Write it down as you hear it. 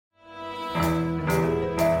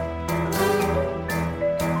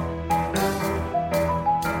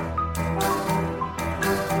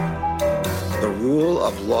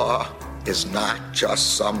law is not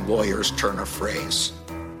just some lawyer's turn of phrase.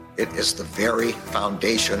 It is the very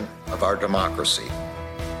foundation of our democracy.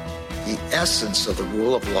 The essence of the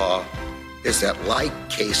rule of law is that like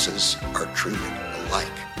cases are treated alike.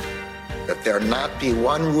 That there not be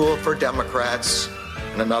one rule for Democrats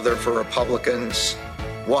and another for Republicans,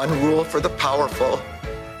 one rule for the powerful,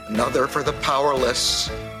 another for the powerless,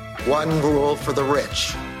 one rule for the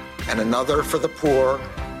rich and another for the poor,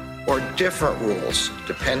 or different rules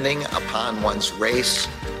depending upon one's race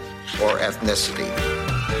or ethnicity.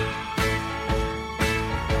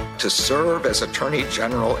 To serve as Attorney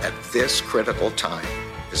General at this critical time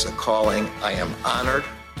is a calling I am honored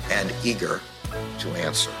and eager to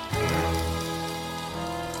answer.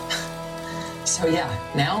 So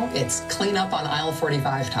now it's clean up on aisle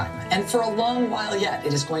 45 time. And for a long while yet,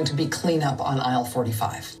 it is going to be clean up on aisle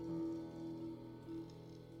 45.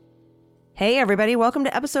 Hey everybody, welcome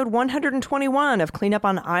to episode 121 of Clean Up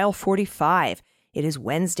on Aisle 45. It is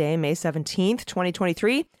Wednesday, May 17th,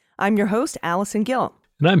 2023. I'm your host, Allison Gill.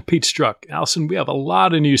 And I'm Pete Struck. Allison, we have a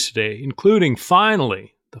lot of news today, including,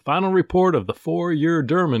 finally, the final report of the 4-year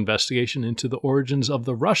Durham investigation into the origins of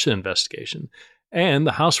the Russia investigation, and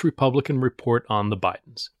the House Republican report on the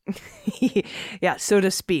Bidens. Yeah, so to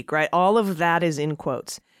speak, right? All of that is in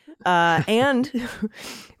quotes. And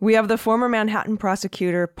we have the former Manhattan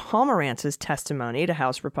prosecutor Pomerantz's testimony to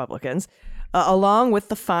House Republicans, along with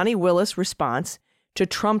the Fani Willis response to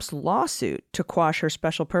Trump's lawsuit to quash her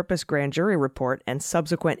special purpose grand jury report and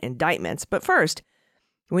subsequent indictments. But first,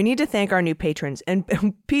 we need to thank our new patrons.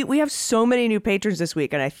 And Pete, we have so many new patrons this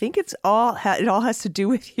week, and I think it all has to do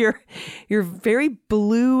with your very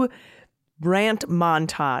blue rant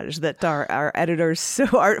montage that our editors so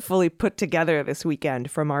artfully put together this weekend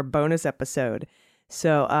from our bonus episode.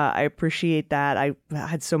 So I appreciate that. I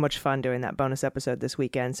had so much fun doing that bonus episode this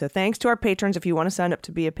weekend. So thanks to our patrons. If you want to sign up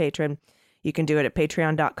to be a patron, you can do it at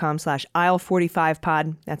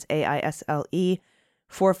patreon.com/aisle45pod. That's AISLE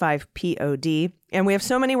 45POD. And we have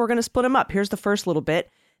so many, we're going to split them up. Here's the first little bit.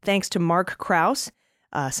 Thanks to Mark Krause,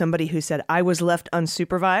 somebody who said, I was left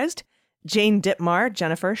unsupervised. Jane Ditmar,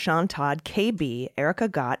 Jennifer, Sean Todd, KB, Erica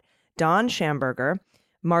Gott, Don Schamberger,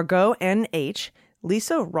 Margot N.H.,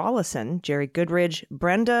 Lisa Rollison, Jerry Goodridge,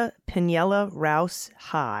 Brenda Piniella Rouse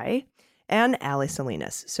High, and Allie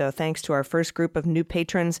Salinas. So thanks to our first group of new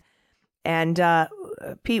patrons. And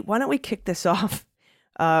Pete, why don't we kick this off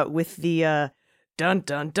with the dun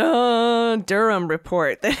dun dun Durham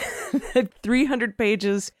report? 300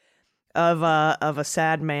 pages of a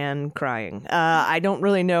sad man crying. I don't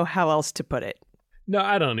really know how else to put it. No,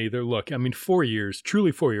 I don't either. Look, I mean, 4 years,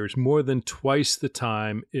 truly 4 years, more than twice the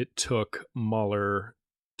time it took Mueller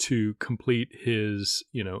to complete his,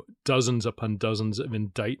 dozens upon dozens of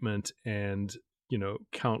indictment and,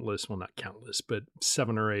 countless, well, not countless, but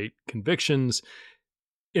 7 or 8 convictions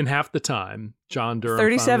in half the time. John Durham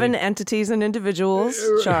 37 entities and individuals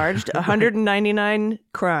charged, 199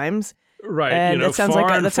 crimes. Right. And it sounds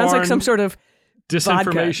like some sort of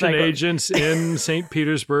disinformation agents in St.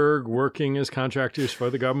 Petersburg working as contractors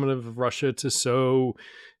for the government of Russia to sow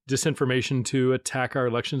disinformation to attack our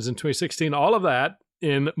elections in 2016. All of that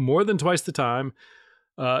in more than twice the time.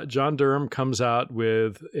 John Durham comes out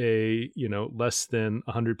with a, less than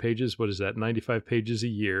 100 pages. What is that? 95 pages a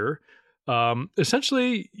year.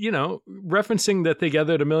 Essentially, referencing that they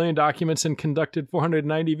gathered 1 million documents and conducted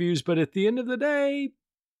 490 views. But at the end of the day,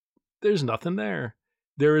 there's nothing there.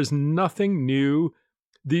 There is nothing new.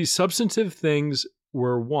 These substantive things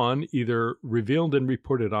were, one, either revealed and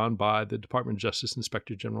reported on by the Department of Justice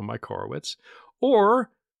Inspector General Mike Horowitz, or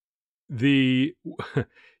the,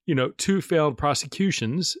 2 failed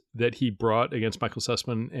prosecutions that he brought against Michael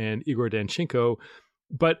Sussman and Igor Danchenko.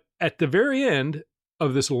 But at the very end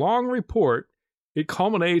of this long report, it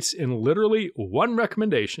culminates in literally one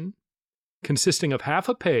recommendation consisting of half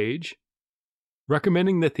a page,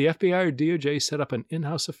 recommending that the FBI or DOJ set up an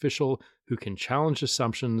in-house official who can challenge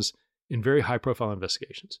assumptions in very high-profile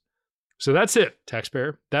investigations. So that's it,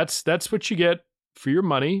 taxpayer. That's what you get for your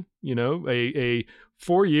money. A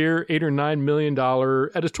 4-year, $8 or $9 million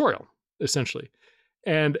editorial, essentially.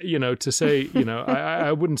 And to say,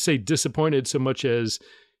 I wouldn't say disappointed so much as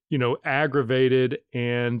aggravated,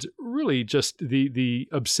 and really just the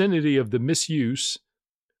obscenity of the misuse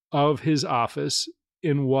of his office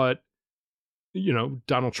in what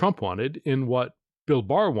Donald Trump wanted, in what Bill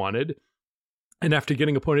Barr wanted. And after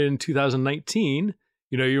getting appointed in 2019,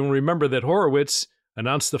 you'll remember that Horowitz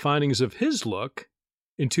announced the findings of his look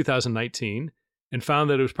in 2019 and found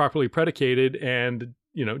that it was properly predicated. And,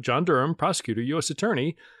 John Durham, prosecutor, U.S.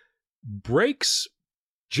 attorney, breaks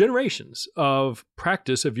generations of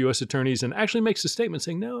practice of U.S. attorneys and actually makes a statement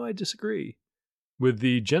saying, no, I disagree with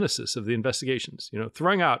the genesis of the investigations,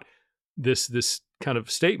 throwing out this kind of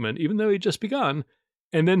statement, even though he'd just begun,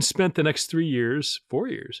 and then spent the next 4 years,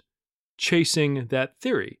 chasing that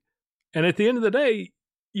theory. And at the end of the day,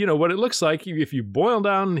 what it looks like, if you boil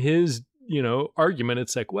down his, argument,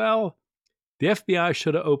 it's like, well, the FBI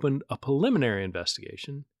should have opened a preliminary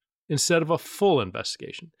investigation instead of a full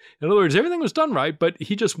investigation. In other words, everything was done right, but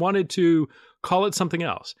he just wanted to call it something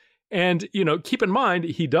else. And, keep in mind,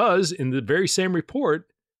 he does, in the very same report,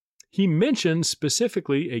 he mentions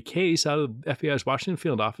specifically a case out of the FBI's Washington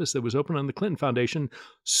field office that was opened on the Clinton Foundation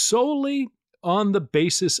solely on the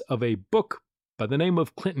basis of a book by the name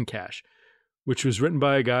of Clinton Cash, which was written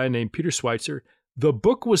by a guy named Peter Schweitzer. The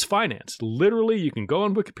book was financed. Literally, you can go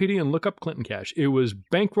on Wikipedia and look up Clinton Cash. It was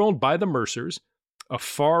bankrolled by the Mercers, a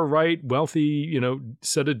far-right, wealthy,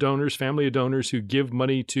 set of donors, family of donors who give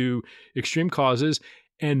money to extreme causes,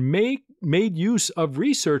 and made use of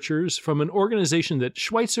researchers from an organization that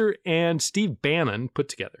Schweitzer and Steve Bannon put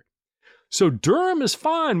together. So Durham is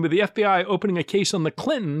fine with the FBI opening a case on the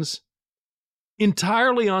Clintons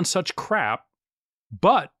entirely on such crap,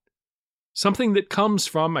 but something that comes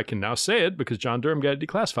from, I can now say it because John Durham got it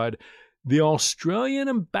declassified, the Australian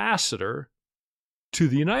ambassador to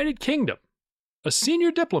the United Kingdom, a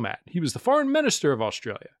senior diplomat, he was the foreign minister of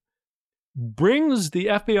Australia, brings the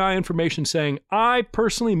FBI information saying, I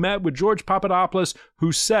personally met with George Papadopoulos,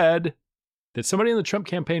 who said that somebody in the Trump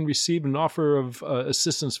campaign received an offer of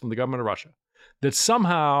assistance from the government of Russia, that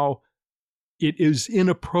somehow it is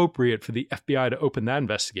inappropriate for the FBI to open that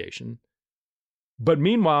investigation. But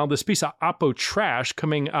meanwhile, this piece of Oppo trash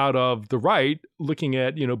coming out of the right, looking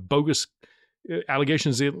at, bogus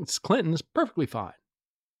allegations against Clinton's, perfectly fine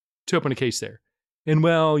to open a case there. And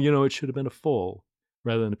well, it should have been a full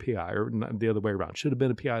rather than a PI, or not the other way around. Should have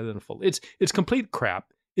been a PI than a full. It's complete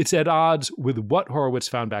crap. It's at odds with what Horowitz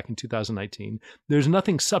found back in 2019. There's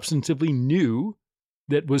nothing substantively new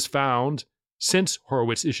that was found since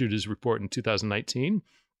Horowitz issued his report in 2019.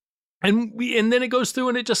 And then it goes through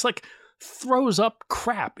and it just throws up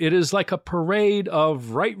crap. It is like a parade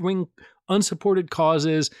of right-wing unsupported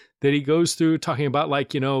causes that he goes through, talking about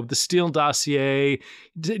the Steele dossier.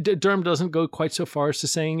 Durham doesn't go quite so far as to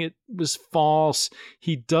saying it was false.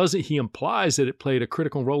 He implies that it played a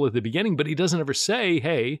critical role at the beginning, but he doesn't ever say,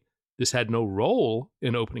 hey, this had no role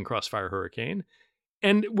in opening Crossfire Hurricane.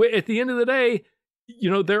 And at the end of the day,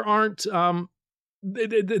 there aren't,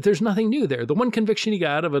 there's nothing new there. The one conviction he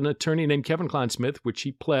got of an attorney named Kevin Kleinsmith, which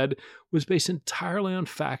he pled, was based entirely on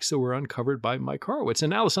facts that were uncovered by Mike Horowitz.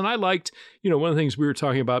 And Allison, I liked, one of the things we were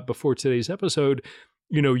talking about before today's episode,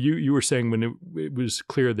 you were saying when it was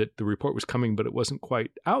clear that the report was coming, but it wasn't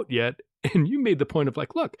quite out yet. And you made the point of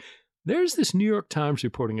look, there's this New York Times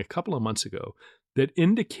reporting a couple of months ago that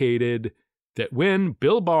indicated that when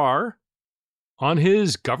Bill Barr, on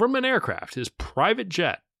his government aircraft, his private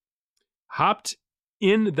jet, hopped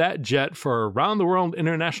in that jet for a round-the-world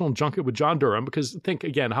international junket with John Durham, because think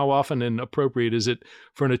again, how often and appropriate is it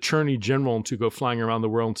for an attorney general to go flying around the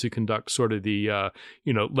world to conduct sort of the,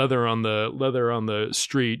 leather on the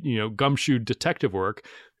street, gumshoe detective work?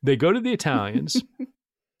 They go to the Italians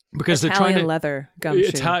because they're trying to leather gumshoe.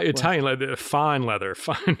 Italian leather, fine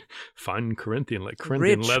Corinthian Rich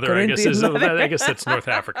leather. Corinthian leather. I guess that's North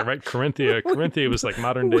Africa, right? Corinthia was like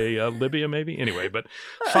modern day Libya, maybe. Anyway, but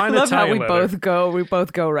fine. I love Italian how we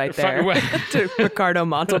both go right there to Ricardo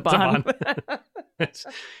Montalban.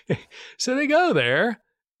 So they go there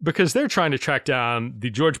because they're trying to track down the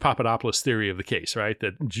George Papadopoulos theory of the case, right?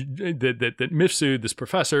 That Mifsud, this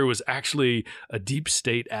professor, was actually a deep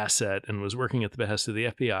state asset and was working at the behest of the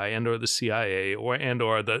FBI and or the CIA or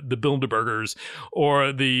the Bilderbergers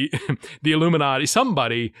or the Illuminati.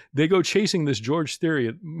 Somebody, they go chasing this George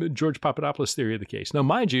Papadopoulos theory of the case. Now,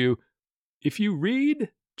 mind you, if you read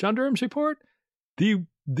John Durham's report, the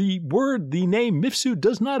name Mifsud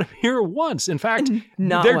does not appear once. In fact,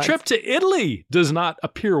 their trip to Italy does not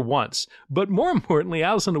appear once. But more importantly,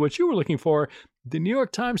 Allison, to what you were looking for, the New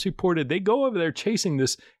York Times reported they go over there chasing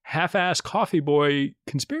this half-assed coffee boy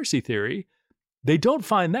conspiracy theory. They don't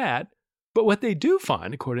find that. But what they do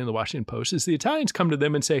find, according to the Washington Post, is the Italians come to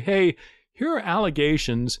them and say, hey, here are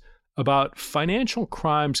allegations about financial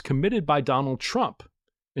crimes committed by Donald Trump.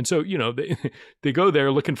 And so, they go there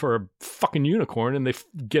looking for a fucking unicorn and they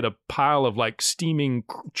get a pile of steaming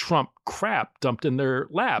Trump crap dumped in their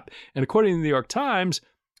lap. And according to the New York Times,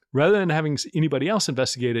 rather than having anybody else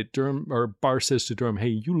investigate it, Barr says to Durham, hey,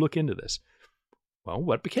 you look into this. Well,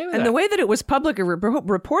 what became of that? And the way that it was publicly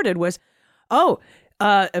reported was,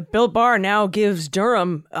 Bill Barr now gives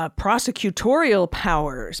Durham prosecutorial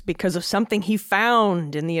powers because of something he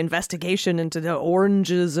found in the investigation into the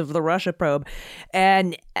oranges of the Russia probe.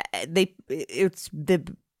 And it's the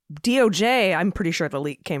DOJ, I'm pretty sure the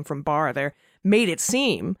leak came from Barr there, made it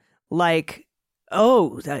seem like,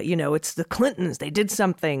 it's the Clintons. They did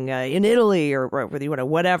something in Italy or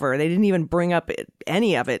whatever. They didn't even bring up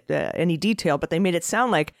any of it, any detail, but they made it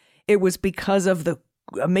sound like it was because of the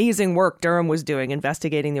amazing work Durham was doing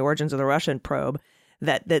investigating the origins of the Russian probe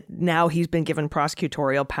that now he's been given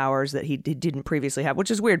prosecutorial powers that he didn't previously have,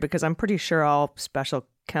 which is weird because I'm pretty sure all special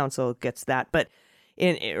counsel gets that. But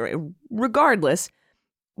regardless,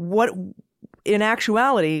 what in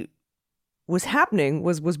actuality was happening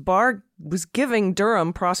was Barr was giving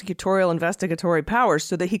Durham prosecutorial investigatory powers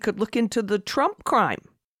so that he could look into the Trump crime.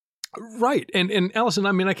 Right. And Allison,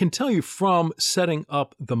 I mean, I can tell you from setting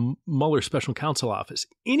up the Mueller special counsel office,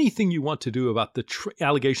 anything you want to do about the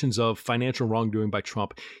allegations of financial wrongdoing by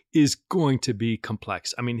Trump is going to be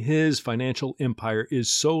complex. I mean, his financial empire is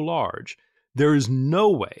so large. There is no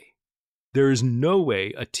way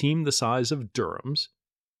a team the size of Durham's,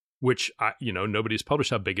 which, nobody's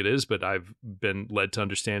published how big it is, but I've been led to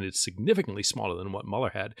understand it's significantly smaller than what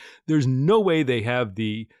Mueller had. There's no way they have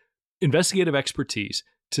the investigative expertise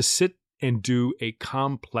to sit and do a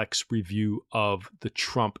complex review of the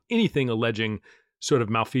Trump, anything alleging sort of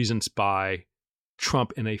malfeasance by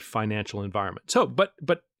Trump in a financial environment. So, but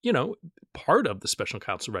part of the special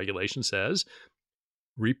counsel regulation says,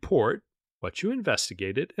 report what you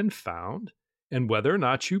investigated and found, and whether or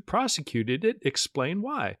not you prosecuted it, explain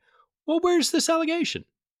why. Well, where's this allegation,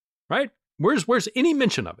 right? Where's any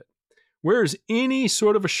mention of it? Where's any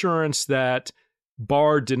sort of assurance that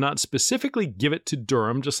Barr did not specifically give it to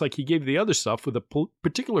Durham, just like he gave the other stuff with a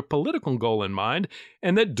particular political goal in mind,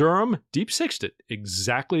 and that Durham deep-sixed it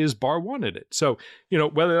exactly as Barr wanted it. So,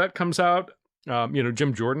 whether that comes out,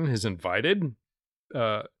 Jim Jordan has invited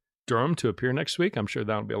Durham to appear next week. I'm sure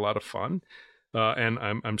that'll be a lot of fun. And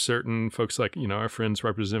I'm certain folks like, our friends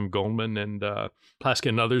Representative Goldman and Plaska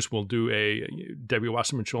and others will Debbie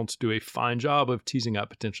Wasserman Schultz do a fine job of teasing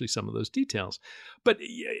out potentially some of those details. But,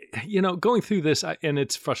 going through this, and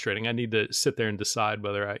it's frustrating. I need to sit there and decide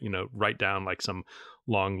whether I, write down like some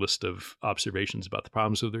long list of observations about the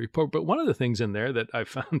problems with the report. But one of the things in there that I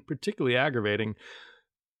found particularly aggravating,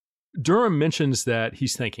 Durham mentions that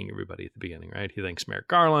he's thanking everybody at the beginning, right? He thanks Merrick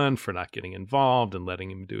Garland for not getting involved and letting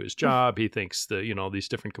him do his job. He thanks these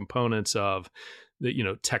different components of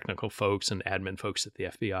the, technical folks and admin folks at the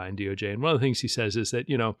FBI and DOJ. And one of the things he says is that,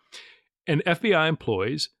 and FBI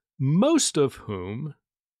employees, most of whom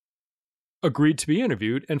agreed to be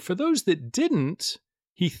interviewed. And for those that didn't,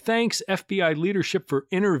 he thanks FBI leadership for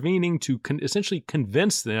intervening to essentially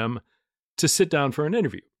convince them to sit down for an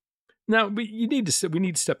interview. Now, we need to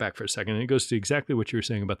step back for a second, and it goes to exactly what you were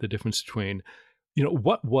saying about the difference between,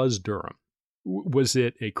 what was Durham? Was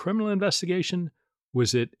it a criminal investigation?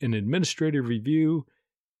 Was it an administrative review?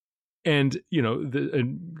 And,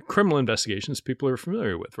 criminal investigations people are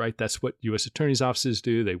familiar with, right? That's what U.S. attorneys' offices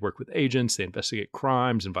do. They work with agents. They investigate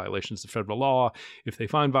crimes and violations of federal law. If they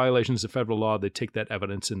find violations of federal law, they take that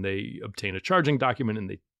evidence and they obtain a charging document and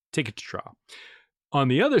they take it to trial. On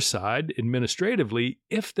the other side, administratively,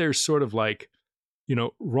 if there's sort of like,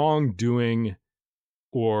 wrongdoing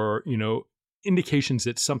or, indications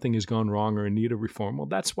that something has gone wrong or in need of reform, well,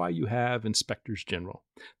 that's why you have inspectors general.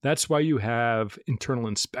 That's why you have internal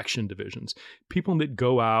inspection divisions, people that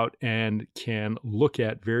go out and can look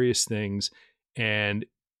at various things and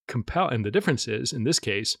compel. And the difference is, in this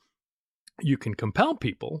case, you can compel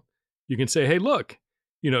people. You can say, hey, look,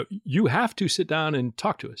 you have to sit down and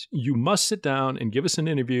talk to us. You must sit down and give us an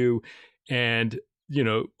interview. And,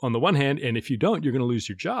 on the one hand, and if you don't, you're going to lose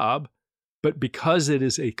your job. But because it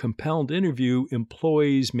is a compelled interview,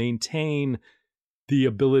 employees maintain the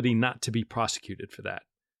ability not to be prosecuted for that.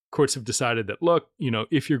 Courts have decided that, look,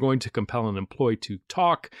 if you're going to compel an employee to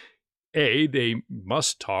talk, A, they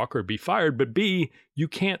must talk or be fired. But B, you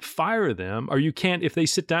can't fire them, or you can't, if they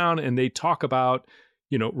sit down and they talk about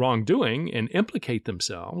wrongdoing and implicate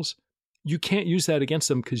themselves, you can't use that against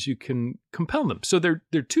them because you can compel them. So they're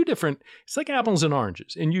two different, it's like apples and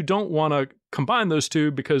oranges. And you don't want to combine those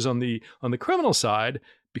two because on the criminal side,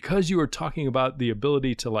 because you are talking about the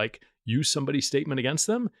ability to use somebody's statement against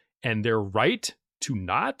them and their right to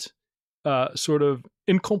not sort of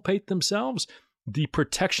inculpate themselves, the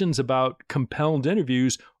protections about compelled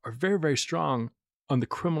interviews are very, very strong on the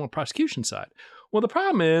criminal prosecution side. Well, the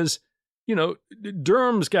problem is,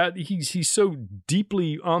 Durham's he's so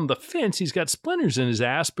deeply on the fence, he's got splinters in his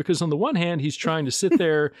ass because on the one hand, he's trying to sit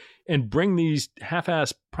there and bring these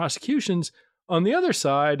half-assed prosecutions. On the other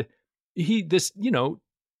side,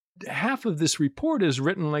 half of this report is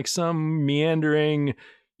written like some meandering,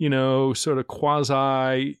 sort of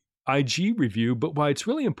quasi IG review. But why it's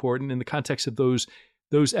really important in the context of those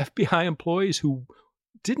FBI employees who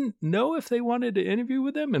didn't know if they wanted to interview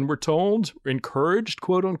with him and were told, encouraged,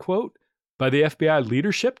 quote unquote, by the FBI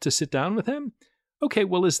leadership to sit down with him. Okay,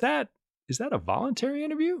 well, is that a voluntary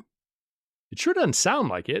interview? It sure doesn't sound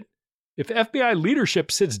like it. If FBI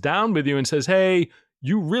leadership sits down with you and says, hey,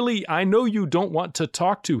 I know you don't want to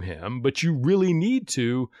talk to him, but you really need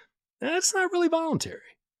to, that's not really voluntary.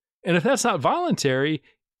 And if that's not voluntary,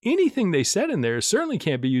 anything they said in there certainly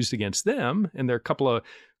can't be used against them. And there are a couple of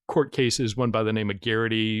court cases, one by the name of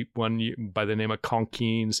Garrity, one by the name of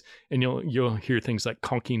Conkines, and you'll hear things like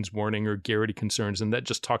Conkines warning or Garrity concerns, and that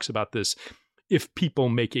just talks about this. If people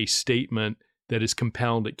make a statement that is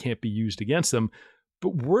compelled, it can't be used against them.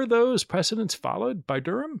 But were those precedents followed by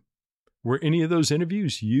Durham? Were any of those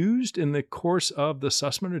interviews used in the course of the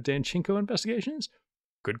Sussman or Danchenko investigations?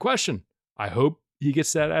 Good question. I hope he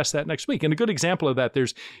gets asked that next week. And a good example of that,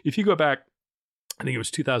 if you go back, I think it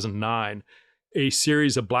was 2009, a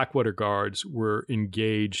series of Blackwater guards were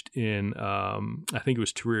engaged in, I think it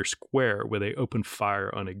was Tahrir Square, where they opened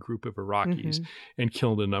fire on a group of Iraqis and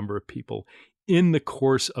killed a number of people. In the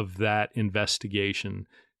course of that investigation,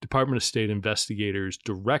 Department of State investigators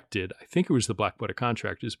directed, I think it was the Blackwater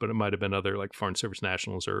contractors, but it might have been other like Foreign Service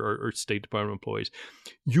nationals or State Department employees.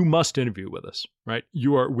 You must interview with us, right?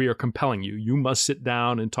 We are compelling you. You must sit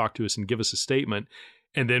down and talk to us and give us a statement.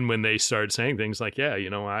 And then when they started saying things like,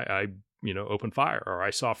 I opened fire, or I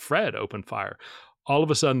saw Fred open fire, all of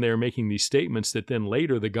a sudden they're making these statements that then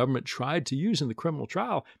later the government tried to use in the criminal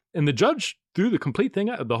trial. And the judge threw the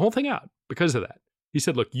whole thing out because of that. He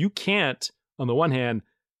said, look, you can't, on the one hand,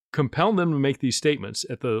 compel them to make these statements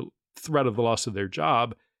at the threat of the loss of their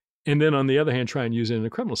job, and then on the other hand, try and use it in a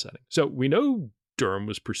criminal setting. So we know Durham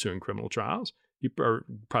was pursuing criminal trials, or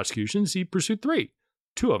prosecutions. He pursued 3.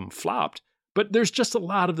 2 of them flopped. But there's just a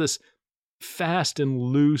lot of this fast and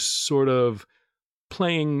loose sort of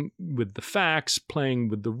playing with the facts, playing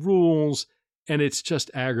with the rules, and it's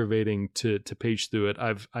just aggravating to page through it.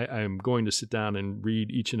 I'm going to sit down and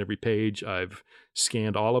read each and every page. I've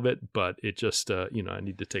scanned all of it, but it just, I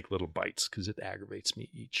need to take little bites because it aggravates me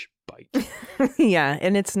each bite. Yeah,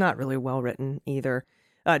 and it's not really well written either,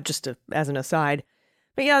 as an aside.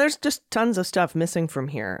 But yeah, there's just tons of stuff missing from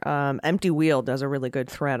here. Empty Wheel does a really good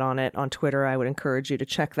thread on it on Twitter. I would encourage you to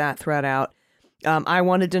check that thread out. I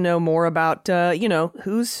wanted to know more about,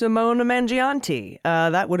 who's Simona Mangianti.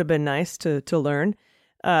 That would have been nice to learn.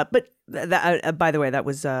 But that, by the way, that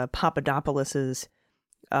was Papadopoulos's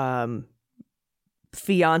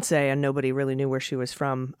fiance, and nobody really knew where she was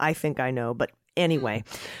from. I think I know, but anyway.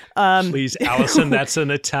 Please, Allison, that's an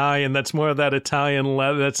Italian. That's more of that Italian.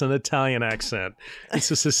 That's an Italian accent. It's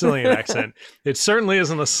a Sicilian accent. It certainly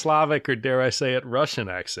isn't a Slavic, or dare I say it, Russian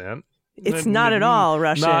accent. It's not at all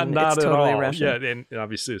Russian. Not it's at totally all. Russian. Yeah, and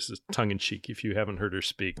obviously this is tongue-in-cheek if you haven't heard her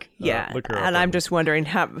speak. Yeah, look her up and I'm just wondering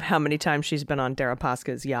how many times she's been on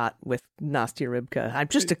Deripaska's yacht with Nastya Rybka. I'm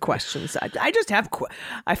just a questions. I just have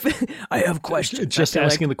I have questions. Just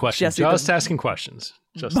asking the questions. Just asking questions.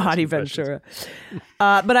 Body Ventura.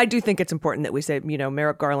 But I do think it's important that we say,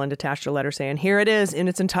 Merrick Garland attached a letter saying, here it is in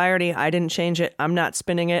its entirety. I didn't change it. I'm not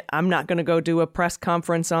spinning it. I'm not going to go do a press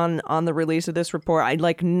conference on the release of this report. I'd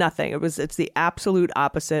like nothing. It's the absolute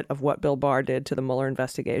opposite of what Bill Barr did to the Mueller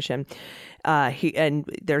investigation. And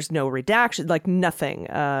there's no redaction, like nothing,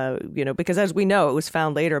 because as we know, it was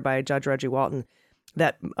found later by Judge Reggie Walton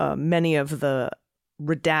that many of the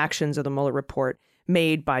redactions of the Mueller report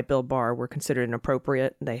made by Bill Barr were considered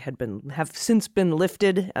inappropriate. They have since been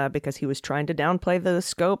lifted because he was trying to downplay the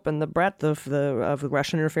scope and the breadth of the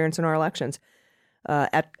Russian interference in our elections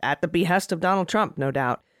at the behest of Donald Trump, no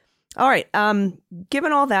doubt. All right.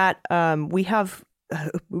 Given all that, we have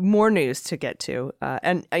more news to get to.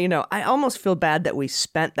 And I almost feel bad that we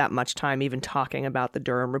spent that much time even talking about the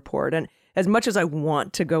Durham report. And as much as I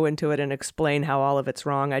want to go into it and explain how all of it's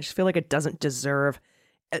wrong, I just feel like it doesn't deserve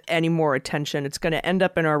any more attention. It's going to end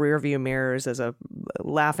up in our rearview mirrors as a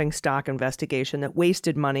laughing stock investigation that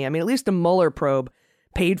wasted money. I mean, at least the Mueller probe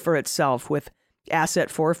paid for itself with asset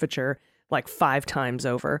forfeiture like 5 times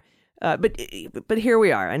over. But here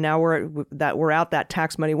we are, and now we're out that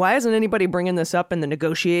tax money. Why isn't anybody bringing this up in the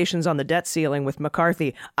negotiations on the debt ceiling with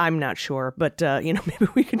McCarthy? I'm not sure, but maybe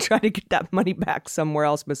we can try to get that money back somewhere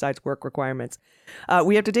else besides work requirements.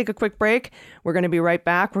 We have to take a quick break. We're going to be right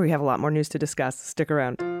back, where we have a lot more news to discuss. Stick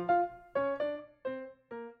around.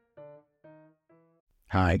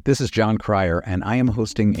 Hi, this is John Cryer, and I am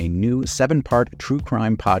hosting a new 7-part true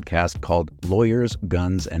crime podcast called Lawyers,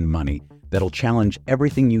 Guns, and Money that'll challenge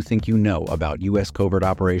everything you think you know about U.S. covert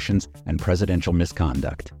operations and presidential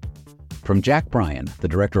misconduct. From Jack Bryan, the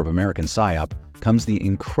director of American PSYOP, comes the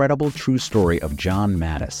incredible true story of John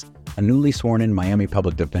Mattis, a newly sworn-in Miami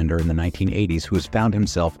public defender in the 1980s who has found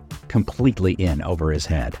himself completely in over his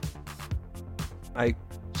head. I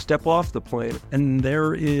step off the plane, and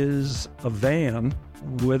there is a van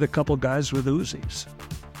with a couple guys with Uzis.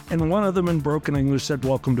 And one of them in broken English said,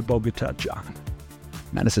 "Welcome to Bogota, John."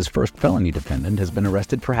 Mattis' first felony defendant has been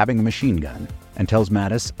arrested for having a machine gun and tells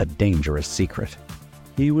Mattis a dangerous secret.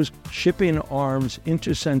 He was shipping arms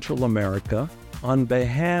into Central America on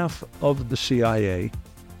behalf of the CIA.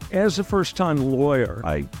 As a first-time lawyer,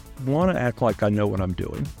 I want to act like I know what I'm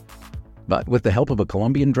doing. But with the help of a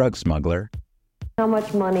Colombian drug smuggler, how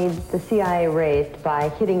much money the CIA raised by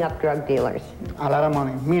hitting up drug dealers? A lot of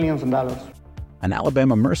money, millions of dollars. An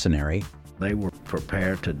Alabama mercenary, they were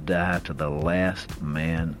prepared to die to the last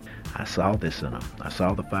man. I saw this in them. I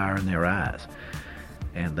saw the fire in their eyes.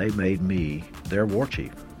 And they made me their war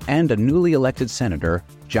chief. and a newly elected Senator,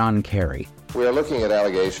 John Kerry. We are looking at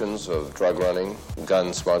allegations of drug running,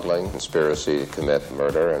 gun smuggling, conspiracy to commit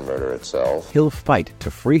murder and murder itself. He'll fight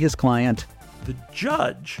to free his client. The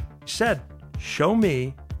judge said, "Show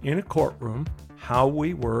me in a courtroom how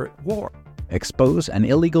we were at war." Expose an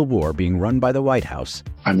illegal war being run by the White House.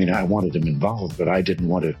 I mean, I wanted him involved, but I didn't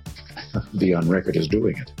want to be on record as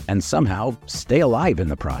doing it. And somehow stay alive in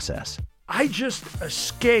the process. I just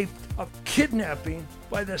escaped a kidnapping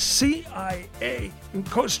by the CIA in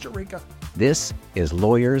Costa Rica. This is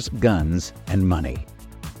Lawyers, Guns, and Money.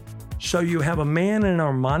 So you have a man in an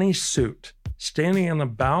Armani suit standing on the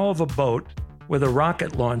bow of a boat with a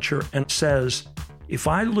rocket launcher and says, "If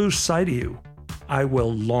I lose sight of you, I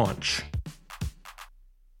will launch.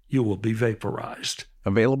 You will be vaporized."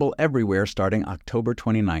 Available everywhere starting October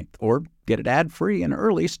 29th, or get it ad-free and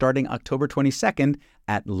early starting October 22nd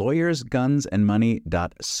at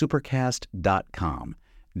lawyersgunsandmoney.supercast.com.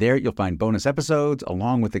 There you'll find bonus episodes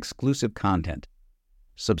along with exclusive content.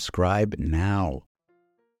 Subscribe now.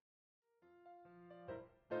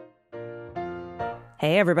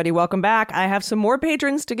 Hey everybody, welcome back. I have some more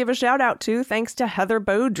patrons to give a shout out to. Thanks to Heather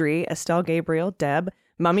Beaudry, Estelle Gabriel, Deb,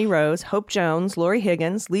 Mummy Rose, Hope Jones, Lori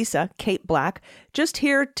Higgins, Lisa, Kate Black. Just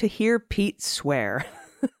here to hear Pete swear.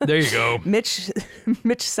 There you go. Mitch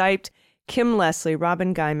Siped, Kim Leslie,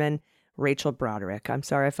 Robin Guyman, Rachel Broderick. I'm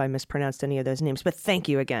sorry if I mispronounced any of those names, but thank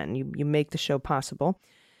you again. You make the show possible.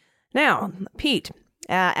 Now, Pete,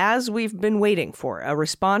 as we've been waiting for, a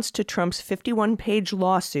response to Trump's 51-page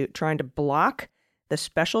lawsuit trying to block the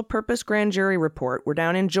special purpose grand jury report. We're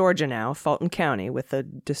down in Georgia now, Fulton County, with the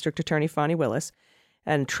district attorney, Fani Willis,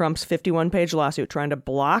 and Trump's 51-page lawsuit trying to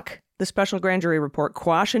block the special grand jury report,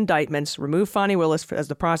 quash indictments, remove Fani Willis as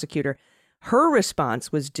the prosecutor. Her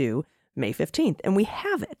response was due May 15th, and we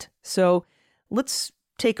have it. So let's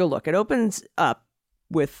take a look. It opens up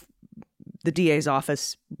with the DA's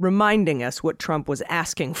office reminding us what Trump was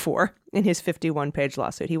asking for in his 51-page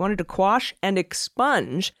lawsuit. He wanted to quash and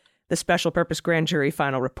expunge the special purpose grand jury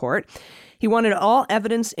final report. He wanted all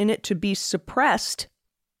evidence in it to be suppressed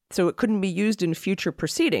so it couldn't be used in future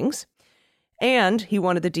proceedings. And he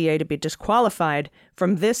wanted the DA to be disqualified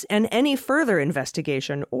from this and any further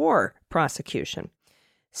investigation or prosecution.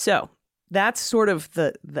 So that's sort of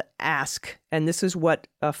the ask. And this is what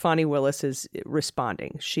Fani Willis is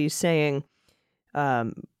responding. She's saying,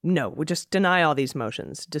 no, we just deny all these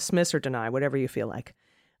motions, dismiss or deny, whatever you feel like.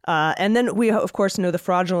 And then we, of course, know the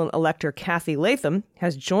fraudulent elector Kathy Latham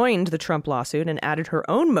has joined the Trump lawsuit and added her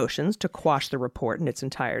own motions to quash the report in its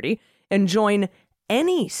entirety and join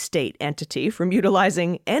any state entity from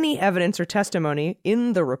utilizing any evidence or testimony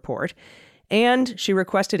in the report. And she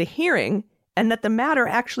requested a hearing and that the matter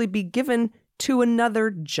actually be given to another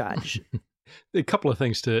judge. A couple of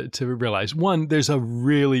things to realize. One, there's a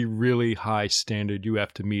really, really high standard you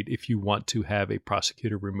have to meet if you want to have a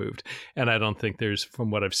prosecutor removed. And I don't think there's,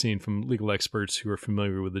 from what I've seen from legal experts who are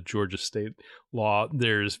familiar with the Georgia state law,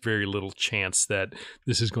 there's very little chance that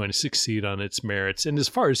this is going to succeed on its merits. And as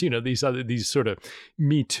far as, these sort of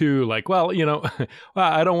Me Too, like, well,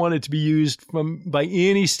 I don't want it to be used by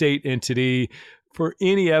any state entity for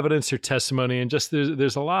any evidence or testimony, and just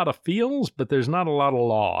there's a lot of feels, but there's not a lot of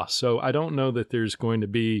law. So I don't know that there's going to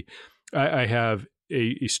be, I have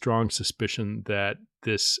a strong suspicion that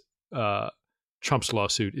this Trump's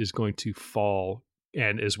lawsuit is going to fall,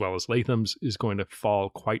 and as well as Latham's, is going to fall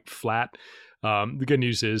quite flat. The good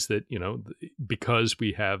news is that, because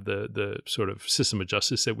we have the sort of system of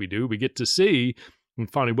justice that we do, we get to see when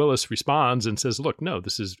Fani Willis responds and says, look, no,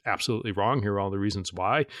 this is absolutely wrong. Here are all the reasons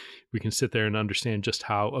why. We can sit there and understand just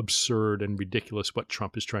how absurd and ridiculous what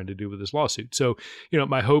Trump is trying to do with this lawsuit. So,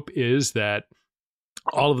 my hope is that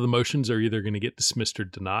all of the motions are either going to get dismissed or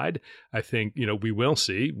denied. I think, we will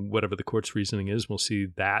see whatever the court's reasoning is. We'll see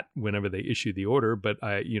that whenever they issue the order. But,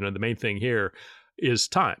 the main thing here is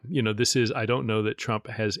time. I don't know that Trump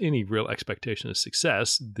has any real expectation of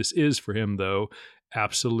success. This is for him, though,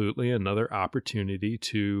 absolutely another opportunity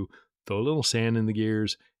to throw a little sand in the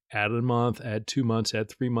gears, add a month, add 2 months, add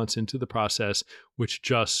 3 months into the process, which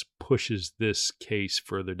just pushes this case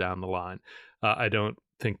further down the line. I don't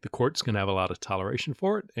think the court's going to have a lot of toleration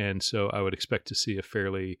for it. And so I would expect to see a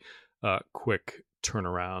fairly quick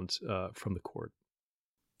turnaround from the court.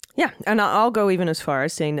 Yeah, and I'll go even as far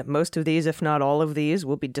as saying that most of these, if not all of these,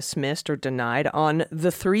 will be dismissed or denied on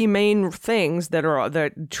the three main things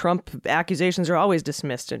that Trump accusations are always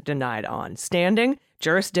dismissed and denied on: standing,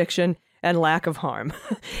 jurisdiction, and lack of harm.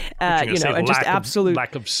 And just absolute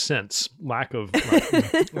lack of sense, lack of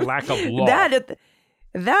law.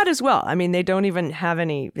 That as well. I mean, they don't even have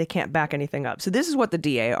they can't back anything up. So this is what the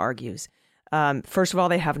DA argues. First of all,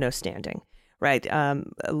 they have no standing. Right.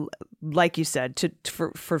 Like you said,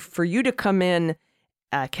 for you to come in,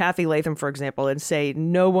 Kathy Latham, for example, and say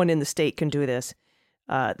no one in the state can do this,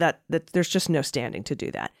 that there's just no standing to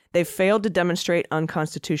do that. They've failed to demonstrate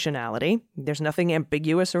unconstitutionality. There's nothing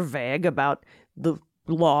ambiguous or vague about the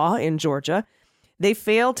law in Georgia. They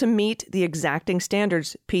fail to meet the exacting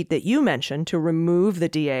standards, Pete, that you mentioned to remove the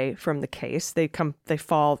DA from the case. They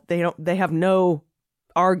have no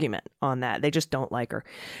argument on that. They just don't like her.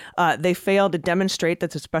 They failed to demonstrate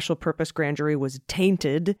that the special purpose grand jury was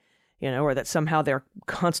tainted, or that somehow their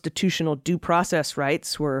constitutional due process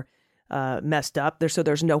rights were messed up. So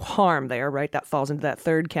there's no harm there, right? That falls into that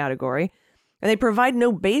third category. And they provide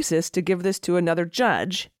no basis to give this to another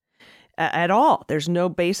judge at all. There's no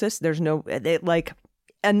basis.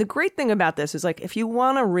 And the great thing about this is, if you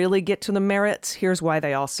want to really get to the merits, here's why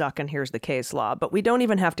they all suck and here's the case law. But we don't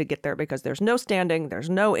even have to get there because there's no standing, there's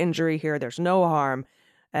no injury here, there's no harm,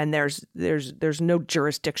 and there's no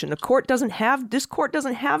jurisdiction. This court doesn't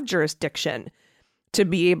have jurisdiction to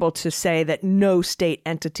be able to say that no state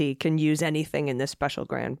entity can use anything in this special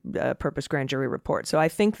purpose grand jury report. So I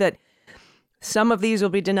think that some of these will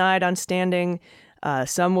be denied on standing.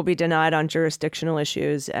 Some will be denied on jurisdictional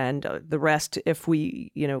issues, and the rest,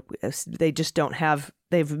 they just don't have,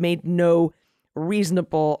 they've made no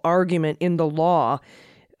reasonable argument in the law,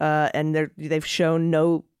 and they've shown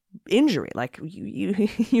no injury. Like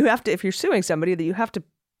you have to, if you're suing somebody, that you have to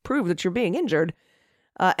prove that you're being injured,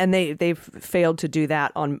 and they've failed to do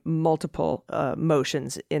that on multiple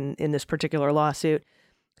motions in this particular lawsuit.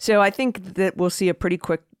 So I think that we'll see a pretty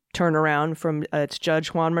quick turnaround from it's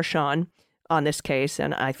Judge Juan Merchan on this case,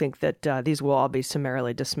 and I think that these will all be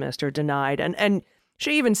summarily dismissed or denied. And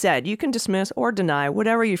she even said, you can dismiss or deny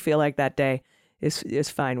whatever you feel like that day is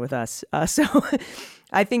fine with us. So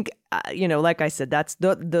I think, like I said, that's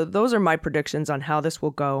those are my predictions on how this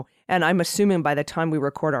will go. And I'm assuming by the time we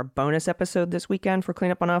record our bonus episode this weekend for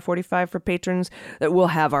Cleanup on Aisle 45 for patrons, that we'll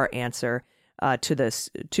have our answer to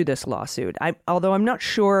this lawsuit. Although I'm not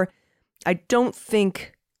sure, I don't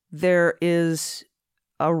think there is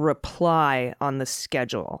a reply on the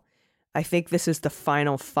schedule. I think this is the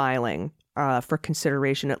final filing for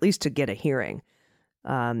consideration, at least to get a hearing.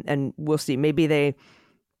 And we'll see. Maybe they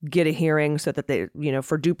get a hearing so that they,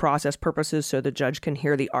 for due process purposes, so the judge can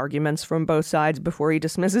hear the arguments from both sides before he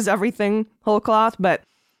dismisses everything whole cloth. But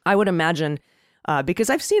I would imagine,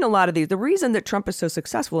 because I've seen a lot of these, the reason that Trump is so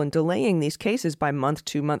successful in delaying these cases by month,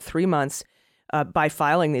 2 month, 3 months, by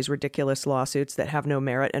filing these ridiculous lawsuits that have no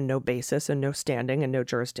merit and no basis and no standing and no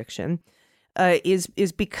jurisdiction,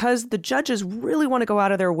 is because the judges really want to go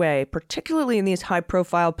out of their way, particularly in these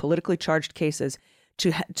high-profile, politically charged cases,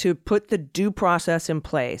 to put the due process in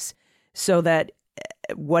place so that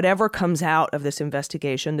whatever comes out of this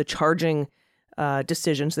investigation, the charging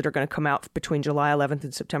decisions that are going to come out between July 11th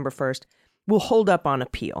and September 1st, will hold up on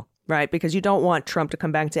appeal. Right, because you don't want Trump to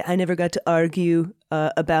come back and say, I never got to argue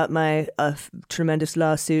about my tremendous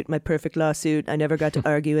lawsuit, my perfect lawsuit. I never got to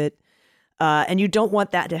argue it. And you don't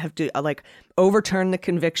want that to have to overturn the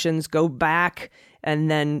convictions, go back and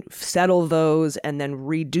then settle those and then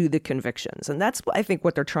redo the convictions. And that's, I think,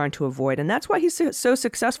 what they're trying to avoid. And that's why he's so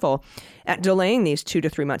successful at delaying these 2 to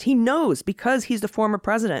 3 months. He knows, because he's the former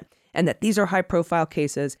president, and that these are high profile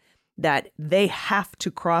cases, that they have to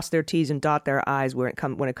cross their T's and dot their I's when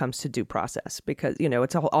it comes to due process, because,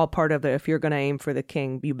 it's all part of the, if you're going to aim for the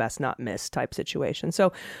king, you best not miss type situation.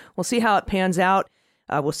 So we'll see how it pans out.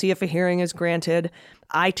 We'll see if a hearing is granted.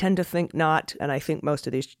 I tend to think not, and I think most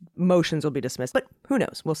of these motions will be dismissed. But who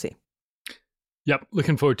knows? We'll see. Yep,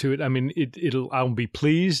 looking forward to it. I mean, I'll be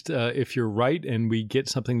pleased if you're right and we get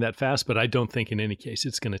something that fast, but I don't think in any case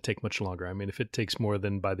it's going to take much longer. I mean, if it takes more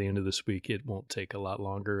than by the end of this week, it won't take a lot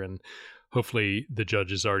longer. And hopefully the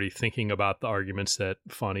judge is already thinking about the arguments that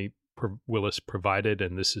Fani Willis provided,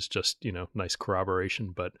 and this is just, nice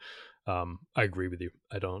corroboration. But I agree with you.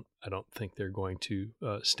 I don't think they're going to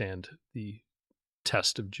stand the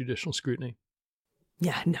test of judicial scrutiny.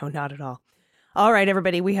 Yeah, no, not at all. All right,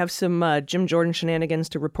 everybody, we have some Jim Jordan shenanigans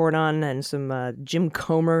to report on and some Jim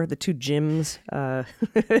Comer, the two Jims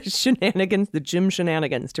shenanigans, the Jim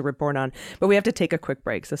shenanigans to report on. But we have to take a quick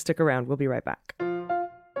break, so stick around. We'll be right back.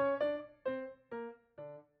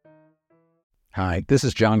 Hi, this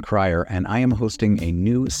is John Cryer, and I am hosting a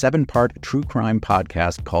new 7-part true crime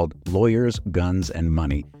podcast called Lawyers, Guns, and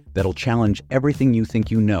Money that'll challenge everything you think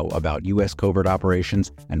you know about U.S. covert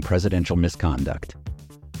operations and presidential misconduct.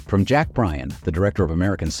 From Jack Bryan, the director of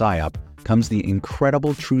American PSYOP, comes the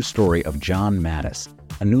incredible true story of John Mattis,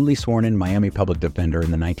 a newly sworn-in Miami public defender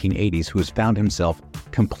in the 1980s who has found himself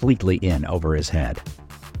completely in over his head.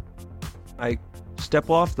 I step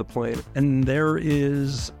off the plane, and there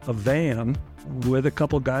is a van with a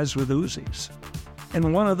couple guys with Uzis.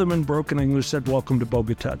 And one of them in broken English said, "Welcome to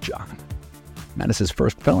Bogota, John." Mattis's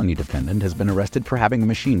first felony defendant has been arrested for having a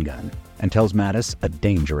machine gun and tells Mattis a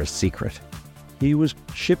dangerous secret. He was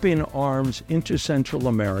shipping arms into Central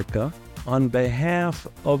America on behalf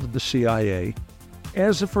of the CIA.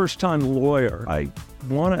 As a first-time lawyer, I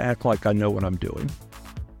want to act like I know what I'm doing.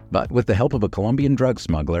 But with the help of a Colombian drug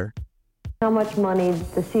smuggler... How much money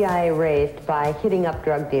the CIA raised by hitting up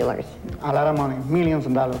drug dealers? A lot of money, millions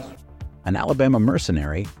of dollars. An Alabama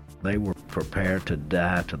mercenary... They were prepared to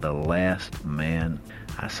die to the last man.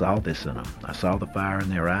 I saw this in them. I saw the fire in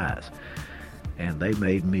their eyes. And they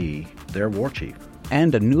made me their war chief.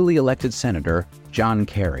 And a newly elected senator, John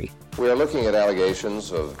Kerry. We are looking at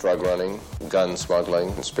allegations of drug running, gun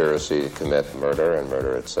smuggling, conspiracy to commit murder and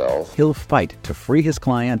murder itself. He'll fight to free his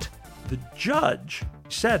client. The judge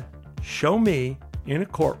said, "Show me in a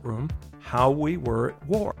courtroom how we were at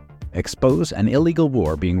war." Expose an illegal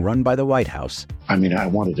war being run by the White House. I mean, I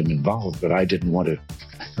wanted him involved, but I didn't want to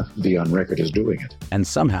be on record as doing it. And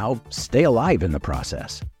somehow stay alive in the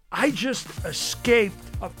process. I just escaped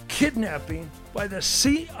a kidnapping by the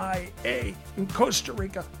CIA in Costa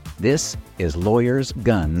Rica. This is Lawyers,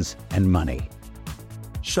 Guns, and Money.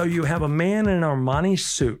 So you have a man in an Armani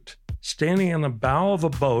suit standing in the bow of a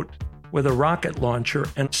boat with a rocket launcher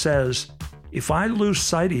and says, "If I lose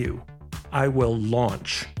sight of you, I will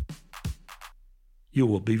launch. You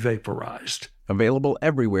will be vaporized." Available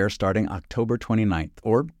everywhere starting October 29th,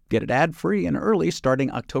 or get it ad-free and early starting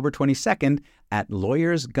October 22nd at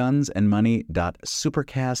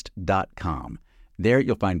lawyersgunsandmoney.supercast.com. There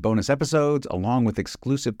you'll find bonus episodes along with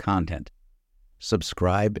exclusive content.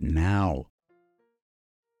 Subscribe now.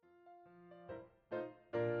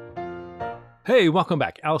 Hey, welcome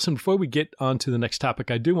back. Allison, before we get on to the next topic,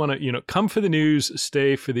 I do want to, come for the news,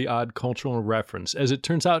 stay for the odd cultural reference. As it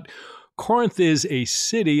turns out, Corinth is a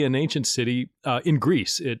city, an ancient city in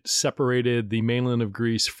Greece. It separated the mainland of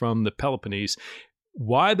Greece from the Peloponnese.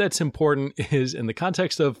 Why that's important is in the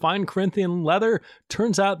context of fine Corinthian leather,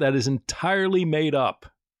 turns out that is entirely made up.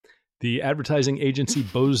 The advertising agency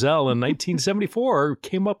Bozell in 1974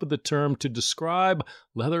 came up with the term to describe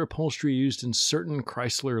leather upholstery used in certain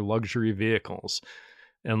Chrysler luxury vehicles.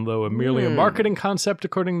 And though merely a marketing concept,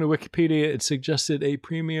 according to Wikipedia, it suggested a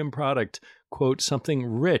premium product, quote, something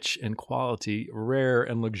rich in quality, rare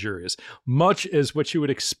and luxurious, much as what you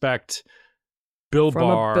would expect Bill from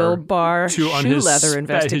Barr a Bill Barr to on shoe his leather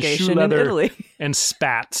investigation shoe leather in Italy. And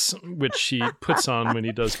spats, which he puts on when